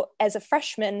 So as a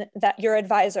freshman, that your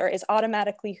advisor is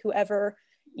automatically whoever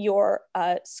your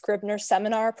Scribner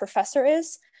seminar professor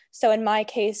is. So in my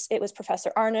case, it was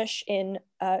Professor Arnush. In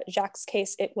Jacques'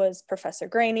 case, it was Professor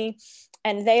Graney.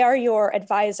 And they are your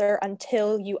advisor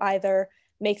until you either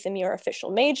make them your official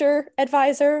major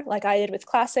advisor, like I did with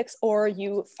classics, or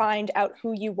you find out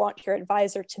who you want your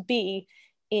advisor to be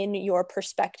in your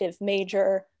prospective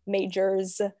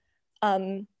majors.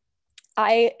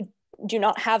 I do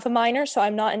not have a minor, so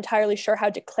I'm not entirely sure how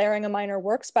declaring a minor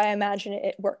works, but I imagine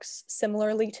it works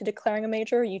similarly to declaring a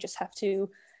major. You just have to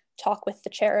talk with the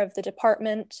chair of the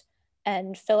department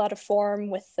and fill out a form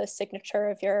with the signature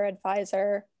of your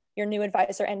advisor, your new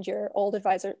advisor and your old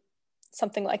advisor,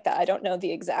 something like that. I don't know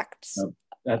the exact.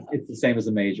 It's the same as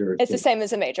a major. It's the same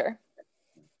as a major.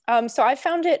 So I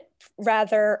found it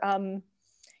rather,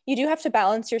 you do have to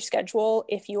balance your schedule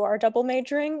if you are double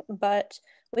majoring, but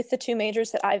with the two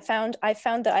majors that I found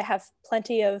that I've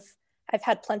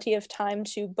had plenty of time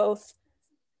to both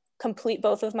complete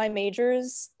both of my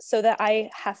majors, so that I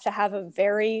have to have a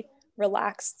very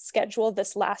relaxed schedule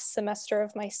this last semester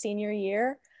of my senior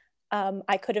year.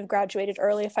 I could have graduated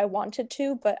early if I wanted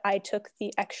to, but I took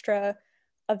the extra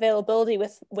availability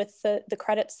with the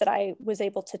credits that I was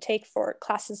able to take for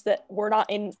classes that were not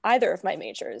in either of my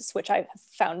majors, which I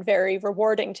found very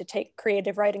rewarding, to take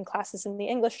creative writing classes in the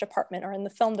English department or in the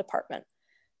film department.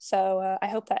 So I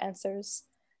hope that answers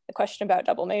the question about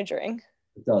double majoring.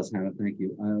 It does, Hannah, thank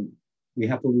you. We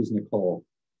have to lose Nicole.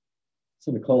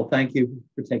 So Nicole, thank you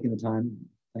for taking the time.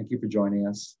 Thank you for joining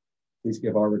us. Please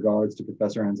give our regards to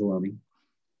Professor Anzalone.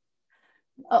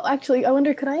 Oh, actually, I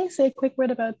wonder, could I say a quick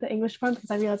word about the English part?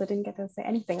 Because I realized I didn't get to say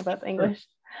anything about the English.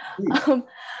 Sure.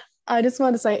 I just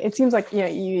wanted to say, it seems like,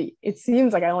 it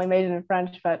seems like I only majored in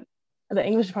French, but the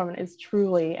English department is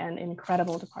truly an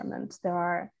incredible department. There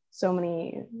are so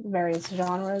many various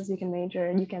genres you can major,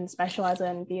 and you can specialize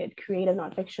in, be it creative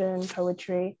nonfiction,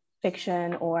 poetry,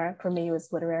 fiction, or for me, it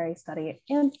was literary study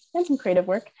and some creative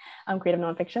work, creative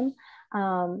nonfiction.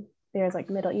 There's like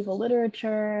medieval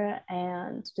literature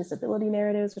and disability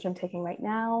narratives, which I'm taking right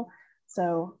now.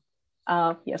 So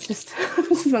yes, just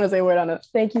want to say a word on it.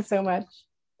 Thank you so much.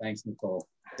 Thanks, Nicole.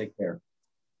 Take care.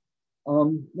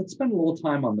 Let's spend a little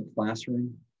time on the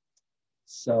classroom.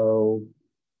 So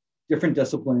different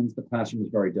disciplines, the classroom is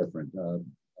very different. A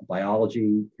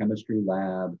biology, chemistry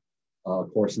lab, a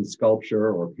course in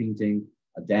sculpture or painting,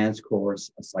 a dance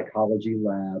course, a psychology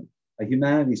lab, a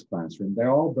humanities classroom.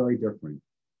 They're all very different.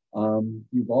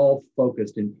 You've all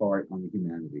focused in part on the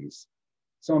humanities.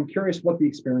 So I'm curious what the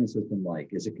experience has been like.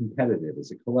 Is it competitive?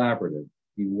 Is it collaborative?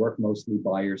 Do you work mostly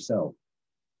by yourself?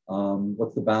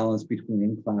 What's the balance between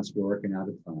in-class work and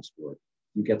out-of-class work?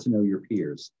 You get to know your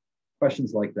peers.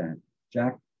 Questions like that.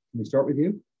 Jack, can we start with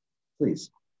you, please?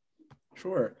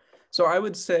 Sure. So I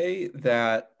would say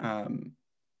that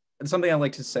something I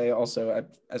like to say also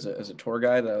as a tour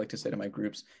guide that I like to say to my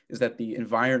groups is that the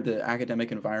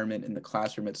academic environment in the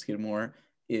classroom at Skidmore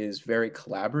is very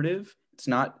collaborative. It's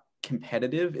not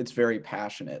competitive, it's very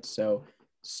passionate. So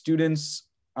students,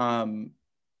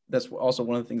 that's also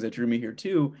one of the things that drew me here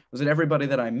too, was that everybody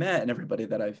that I met and everybody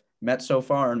that I've met so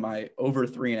far in my over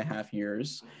 3.5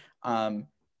 years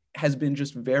has been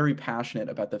just very passionate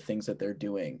about the things that they're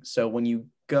doing. So when you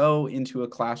go into a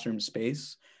classroom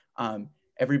space,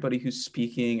 everybody who's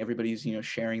speaking, everybody who's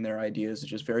sharing their ideas is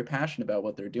just very passionate about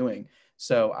what they're doing.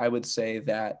 So I would say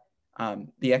that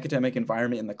the academic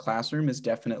environment in the classroom is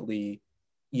definitely,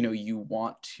 you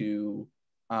want to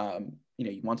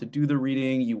do the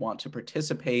reading, you want to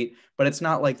participate, but it's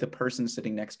not like the person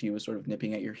sitting next to you is sort of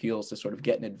nipping at your heels to sort of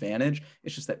get an advantage.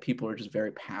 It's just that people are just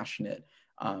very passionate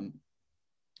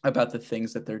about the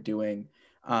things that they're doing.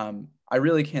 I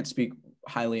really can't speak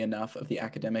highly enough of the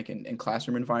academic and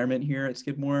classroom environment here at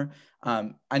Skidmore.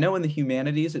 I know in the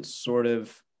humanities, it sort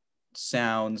of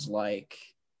sounds like,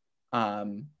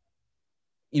 it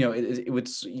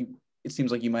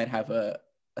seems like you might have a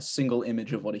single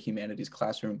image of what a humanities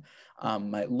classroom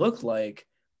might look like.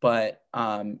 But,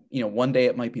 one day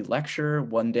it might be lecture,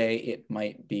 one day it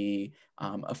might be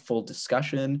a full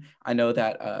discussion. I know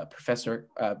that Professor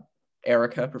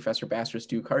Bastress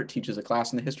Dukart teaches a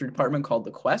class in the history department called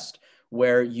The Quest,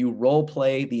 where you role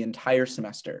play the entire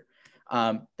semester.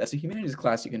 That's a humanities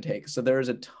class you can take. So there is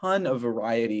a ton of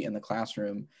variety in the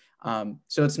classroom.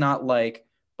 So it's not like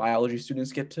biology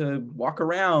students get to walk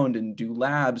around and do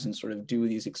labs and sort of do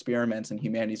these experiments, and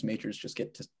humanities majors just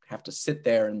get to have to sit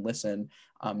there and listen.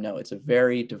 No, it's a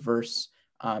very diverse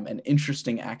and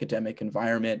interesting academic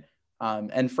environment.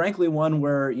 And frankly, one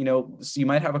where, so you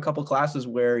might have a couple classes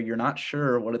where you're not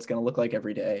sure what it's going to look like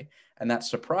every day. And that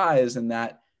surprise and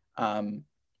that,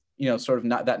 sort of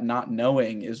not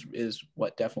knowing is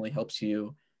what definitely helps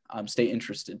you stay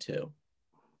interested too.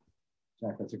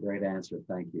 Jack, that's a great answer.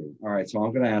 Thank you. All right, so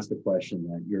I'm going to ask the question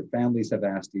that your families have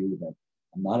asked you that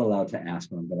I'm not allowed to ask,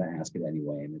 but I'm going to ask it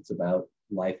anyway, and it's about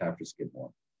life after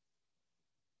Skidmore.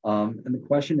 And the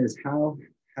question is, how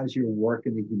has your work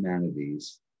in the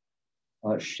humanities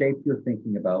shaped your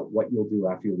thinking about what you'll do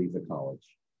after you leave the college?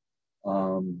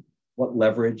 What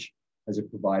leverage has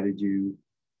it provided you?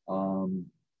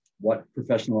 What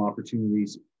professional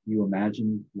opportunities you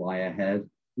imagine lie ahead?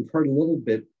 We've heard a little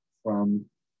bit from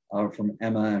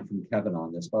Emma and from Kevin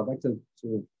on this, but I'd like to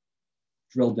sort of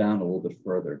drill down a little bit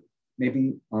further.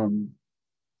 Maybe,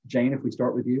 Jane, if we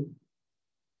start with you.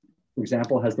 For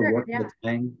example, has the work of the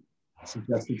Tang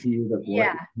suggested to you that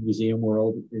what museum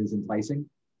world is enticing?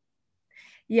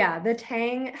 Yeah, the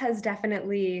Tang has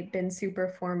definitely been super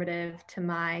formative to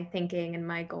my thinking and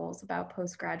my goals about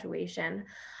post-graduation.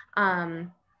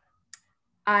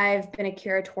 I've been a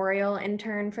curatorial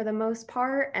intern for the most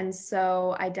part, and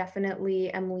so I definitely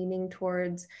am leaning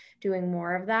towards doing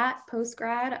more of that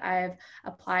post-grad. I've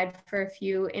applied for a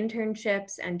few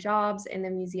internships and jobs in the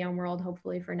museum world,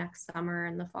 hopefully for next summer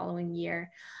and the following year,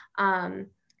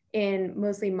 in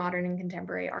mostly modern and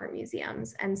contemporary art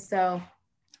museums. And so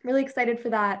really excited for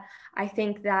that. I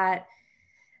think that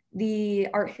the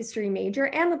art history major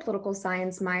and the political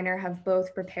science minor have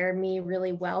both prepared me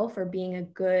really well for being a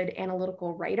good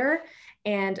analytical writer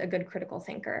and a good critical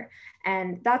thinker.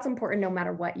 And that's important no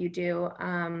matter what you do.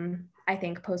 I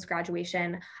think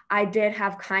post-graduation, I did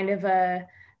have kind of a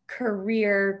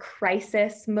career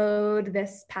crisis mode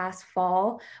this past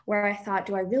fall where I thought,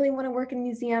 do I really want to work in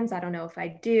museums? I don't know if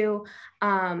I do.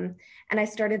 And I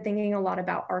started thinking a lot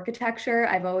about architecture.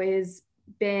 I've always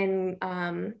been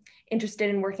interested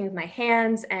in working with my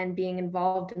hands and being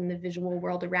involved in the visual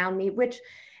world around me, which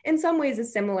in some ways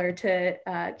is similar to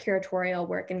curatorial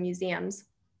work in museums.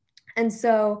 And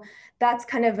so that's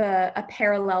kind of a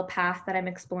parallel path that I'm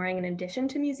exploring in addition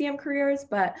to museum careers.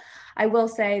 But I will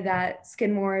say that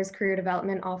Skidmore's Career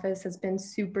Development Office has been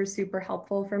super, super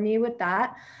helpful for me with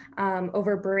that.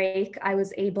 Over break, I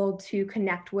was able to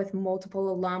connect with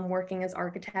multiple alum working as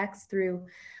architects through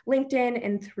LinkedIn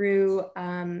and through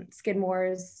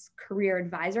Skidmore's Career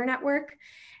Advisor Network.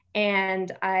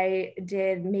 And I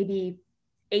did maybe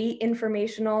 8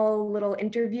 informational little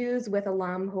interviews with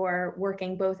alum who are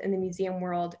working both in the museum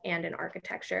world and in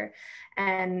architecture.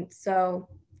 And so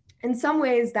in some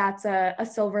ways that's a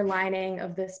silver lining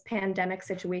of this pandemic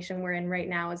situation we're in right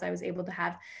now, as I was able to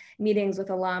have meetings with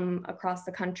alum across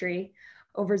the country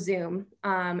over Zoom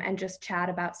and just chat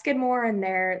about Skidmore and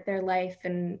their life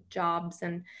and jobs.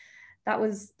 And that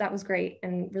was great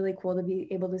and really cool to be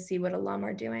able to see what alum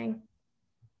are doing.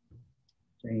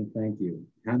 Jane, thank you.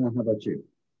 Hannah, how about you?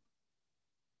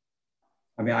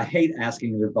 I mean, I hate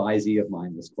asking an advisee of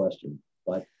mine this question,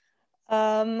 but.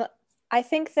 I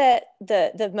think that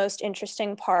the most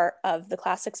interesting part of the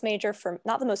classics major,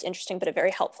 not the most interesting, but a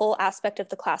very helpful aspect of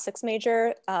the classics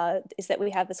major is that we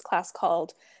have this class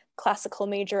called Classical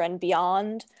Major and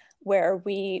Beyond, where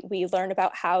we learn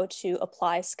about how to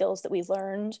apply skills that we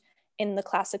learned in the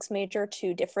classics major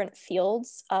to different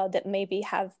fields that maybe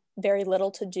have very little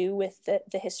to do with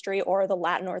the history or the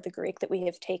Latin or the Greek that we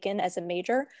have taken as a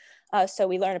major. So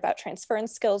we learn about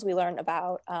transference skills, we learn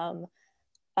about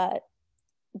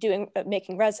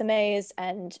making resumes,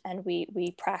 and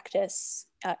we practice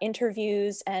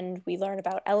interviews, and we learn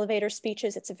about elevator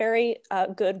speeches. It's a very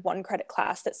good 1-credit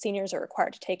class that seniors are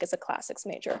required to take as a classics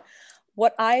major.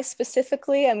 What I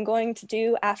specifically am going to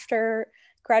do after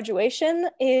graduation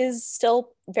is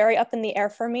still very up in the air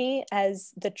for me,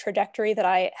 as the trajectory that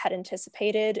I had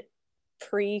anticipated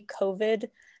pre-COVID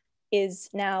is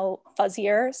now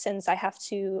fuzzier, since I have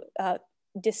to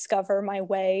discover my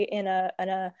way in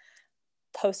a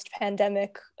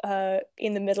post-pandemic,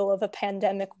 in the middle of a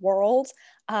pandemic world.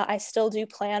 I still do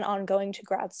plan on going to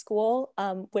grad school,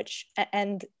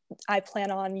 and I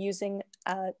plan on using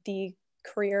the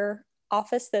career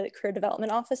office, the career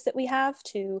development office that we have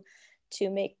to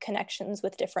make connections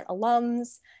with different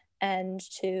alums, and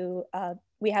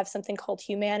we have something called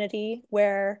Humanity,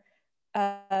 where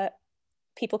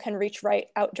people can reach right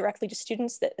out directly to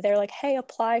students that they're like, hey,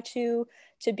 apply to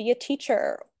be a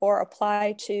teacher, or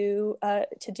apply to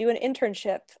do an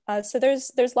internship. So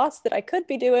there's lots that I could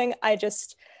be doing. I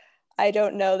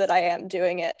don't know that I am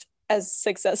doing it as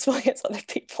successfully as other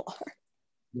people are.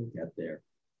 You'll get there.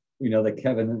 We know that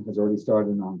Kevin has already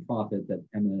started a nonprofit that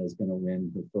Emma is going to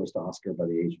win her first Oscar by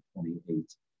the age of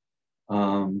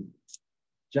 28.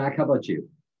 Jack, how about you?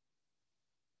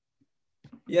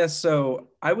 Yes, so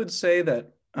I would say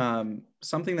that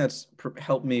something that's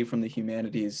helped me from the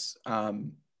humanities,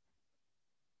 in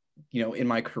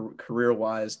my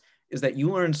career-wise, is that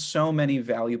you learn so many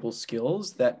valuable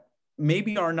skills that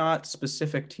maybe are not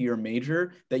specific to your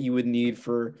major that you would need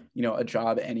for, you know, a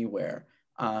job anywhere.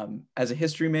 As a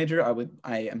history major,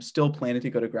 I am still planning to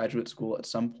go to graduate school at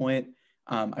some point.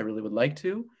 I really would like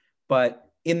to, but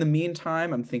in the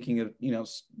meantime, I'm thinking of, you know,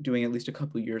 doing at least a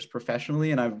couple of years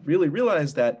professionally. And I've really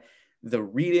realized that the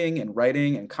reading and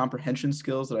writing and comprehension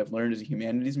skills that I've learned as a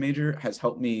humanities major has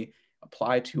helped me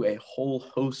apply to a whole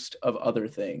host of other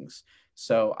things.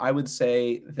 So I would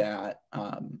say that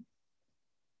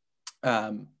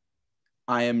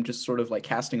I am just sort of like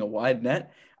casting a wide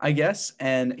net, I guess,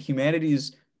 and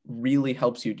humanities really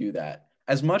helps you do that.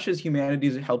 As much as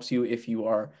humanities helps you if you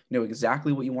know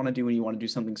exactly what you want to do and you want to do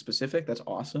something specific, that's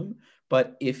awesome.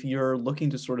 But if you're looking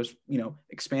to sort of, you know,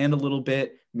 expand a little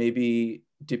bit, maybe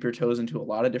dip your toes into a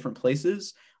lot of different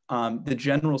places, the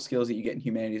general skills that you get in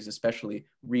humanities, especially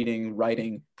reading,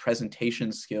 writing,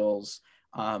 presentation skills,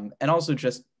 and also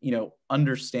just, you know,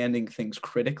 understanding things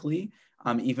critically,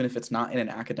 even if it's not in an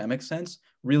academic sense,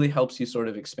 really helps you sort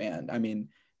of expand. I mean,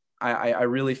 I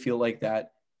really feel like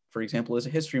that, for example, as a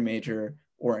history major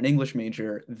or an English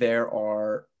major, there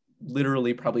are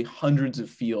literally probably hundreds of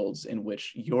fields in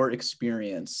which your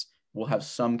experience will have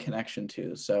some connection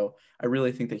to. So I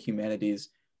really think that humanities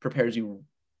prepares you,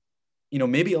 you know,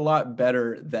 maybe a lot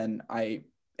better than I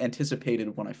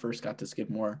anticipated when I first got to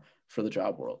Skidmore for the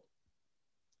job world.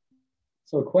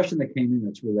 So a question that came in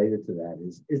that's related to that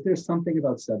is there something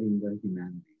about studying the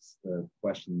humanities? The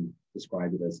question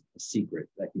described it as a secret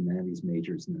that humanities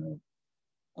majors know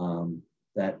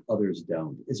that others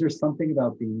don't. Is there something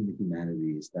about being in the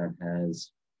humanities that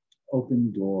has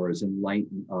opened doors,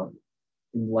 enlightened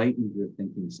your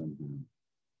thinking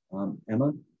somehow?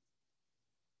 Emma?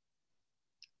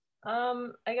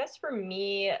 I guess for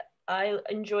me, I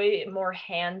enjoy more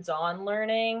hands-on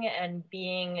learning and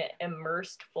being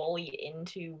immersed fully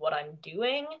into what I'm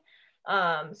doing.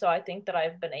 So I think that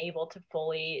I've been able to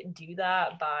fully do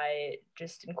that by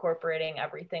just incorporating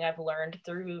everything I've learned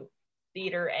through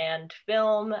theater and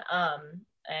film.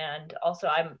 And also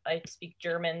I speak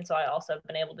German, so I also have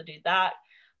been able to do that.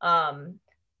 I don't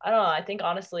know, I think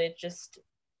honestly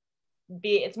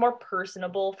it's more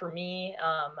personable for me.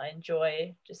 I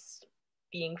enjoy just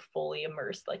being fully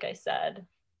immersed, like I said.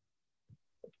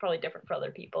 It's probably different for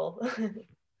other people.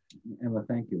 Emma,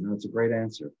 thank you. No, it's a great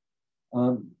answer.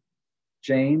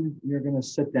 Jane, you're going to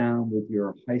sit down with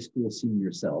your high school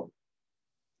senior self,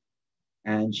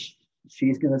 and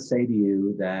she's going to say to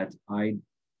you that I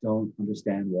don't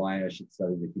understand why I should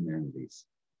study the humanities.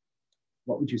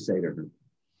 What would you say to her?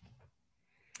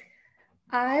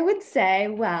 I would say,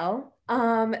 well,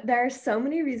 there are so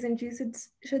many reasons you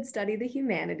should study the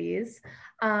humanities.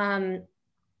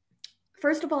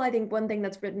 First of all, I think one thing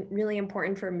that's been really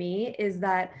important for me is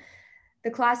that the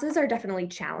classes are definitely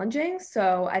challenging.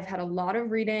 So I've had a lot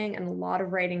of reading and a lot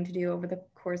of writing to do over the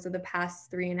course of the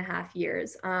past 3.5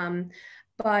 years.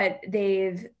 But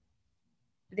they've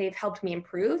helped me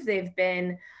improve. They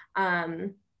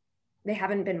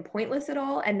haven't been pointless at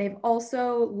all. And they've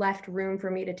also left room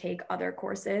for me to take other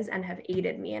courses and have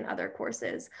aided me in other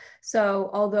courses.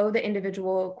 So although the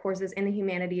individual courses in the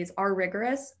humanities are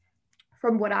rigorous,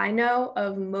 from what I know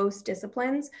of most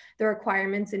disciplines, the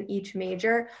requirements in each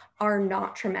major are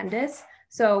not tremendous.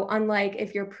 So unlike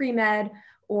if you're pre-med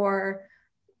or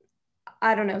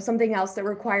I don't know, something else that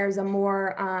requires a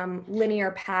more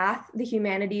linear path, the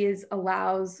humanities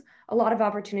allows a lot of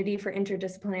opportunity for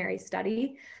interdisciplinary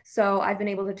study. So I've been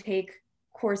able to take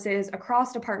courses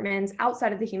across departments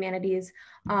outside of the humanities,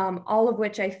 all of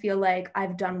which I feel like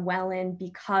I've done well in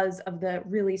because of the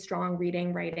really strong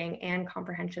reading, writing, and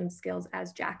comprehension skills,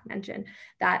 as Jack mentioned,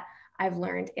 that I've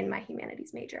learned in my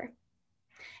humanities major.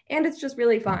 And it's just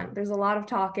really fun. There's a lot of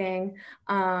talking,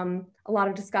 a lot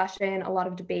of discussion, a lot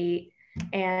of debate,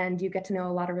 and you get to know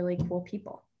a lot of really cool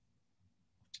people.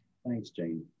 Thanks,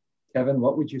 Jane. Kevin,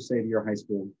 what would you say to your high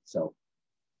school self?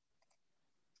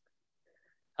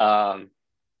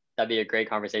 That'd be a great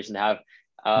conversation to have.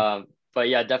 But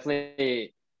yeah,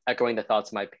 definitely echoing the thoughts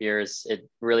of my peers. It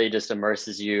really just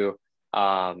immerses you,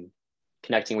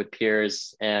 connecting with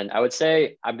peers. And I would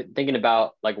say I've been thinking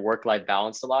about like work-life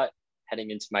balance a lot heading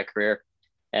into my career.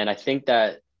 And I think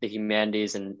that the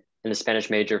humanities and in the Spanish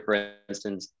major, for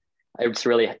instance, it's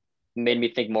really made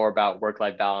me think more about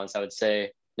work-life balance. I would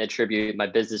say and attribute my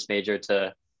business major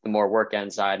to the more work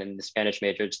end side and the Spanish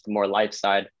major to the more life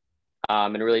side.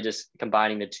 And really just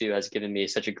combining the two has given me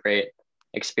such a great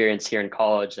experience here in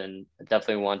college, and I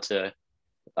definitely want to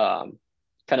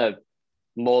kind of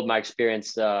mold my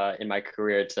experience in my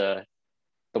career to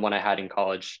the one I had in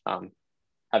college,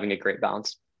 having a great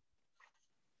balance.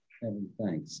 Kevin,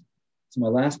 thanks. So my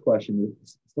last question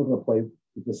is still going to play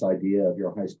with this idea of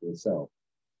your high school self,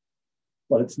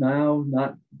 but it's now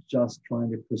not just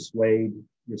trying to persuade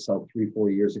yourself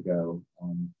 3-4 years ago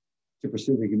to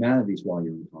pursue the humanities while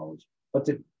you're in college, but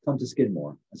to come to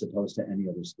Skidmore as opposed to any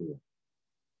other school.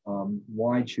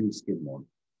 Why choose Skidmore?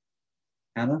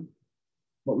 Hannah,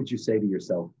 what would you say to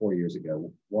yourself 4 years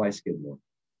ago? Why Skidmore?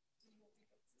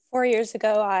 4 years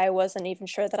ago, I wasn't even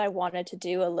sure that I wanted to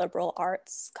do a liberal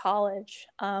arts college.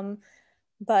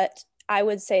 But I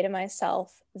would say to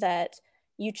myself that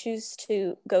you choose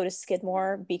to go to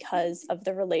Skidmore because of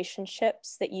the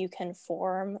relationships that you can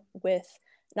form with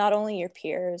not only your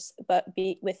peers, but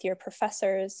with your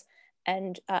professors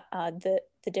and the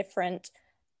different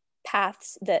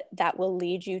paths that will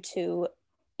lead you to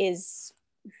is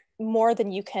more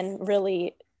than you can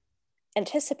really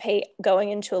anticipate going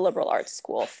into a liberal arts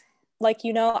school. Like,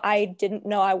 you know, I didn't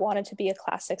know I wanted to be a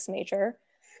classics major,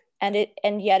 and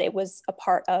yet it was a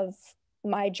part of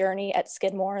my journey at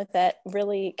Skidmore that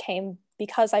really came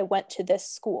because I went to this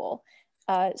school.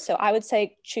 So I would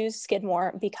say choose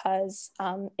Skidmore because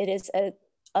it is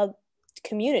a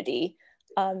community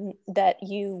that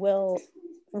you will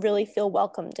really feel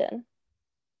welcomed in.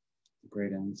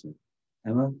 Great answer.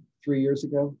 Emma, 3 years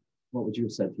ago, what would you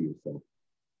have said to yourself?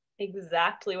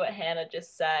 Exactly what Hannah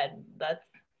just said. That's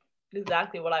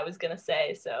exactly what I was going to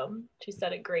say. So she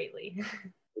said it greatly.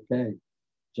 Okay.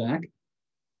 Jack?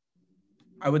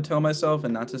 I would tell myself,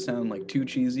 and not to sound like too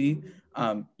cheesy,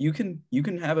 you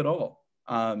can have it all.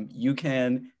 You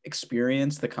can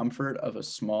experience the comfort of a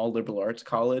small liberal arts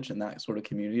college and that sort of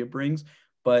community it brings,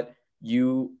 but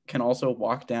you can also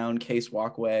walk down Case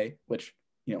Walkway, which,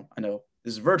 you know, I know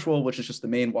this is virtual, which is just the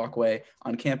main walkway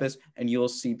on campus, and you'll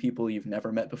see people you've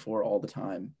never met before all the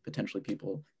time, potentially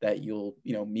people that you'll,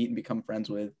 you know, meet and become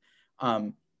friends with.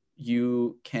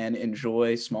 You can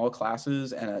enjoy small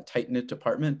classes and a tight-knit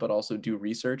department, but also do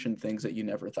research and things that you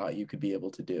never thought you could be able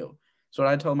to do. So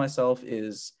what I tell myself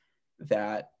is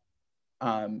that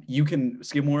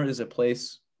Skidmore is a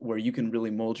place where you can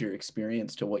really mold your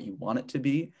experience to what you want it to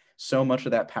be. So much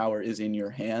of that power is in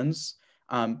your hands.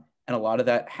 And a lot of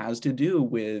that has to do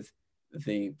with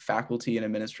the faculty and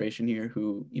administration here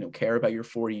who, you know, care about your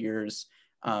 4 years,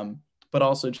 but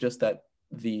also just that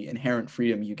the inherent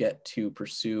freedom you get to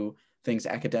pursue things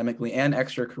academically and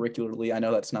extracurricularly. I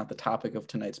know that's not the topic of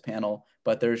tonight's panel,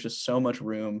 but there's just so much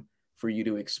room for you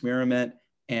to experiment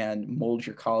and mold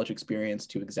your college experience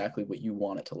to exactly what you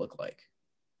want it to look like.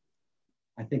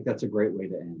 I think that's a great way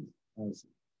to end. That was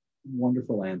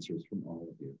wonderful answers from all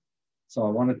of you. So I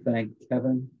want to thank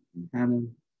Kevin and Hannah,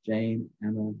 Jane,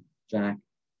 Emma, Jack,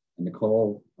 and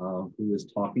Nicole, who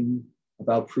is talking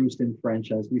about Proust in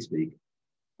French as we speak.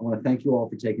 I want to thank you all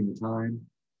for taking the time,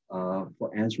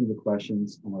 for answering the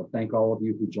questions. I want to thank all of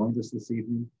you who joined us this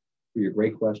evening for your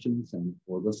great questions and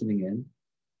for listening in.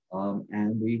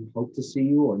 And we hope to see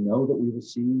you or know that we will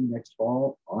see you next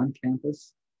fall on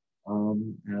campus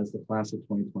as the class of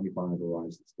 2025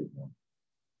 arrives at Skidmore.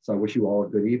 So I wish you all a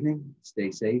good evening. Stay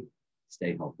safe,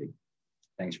 stay healthy.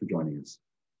 Thanks for joining us.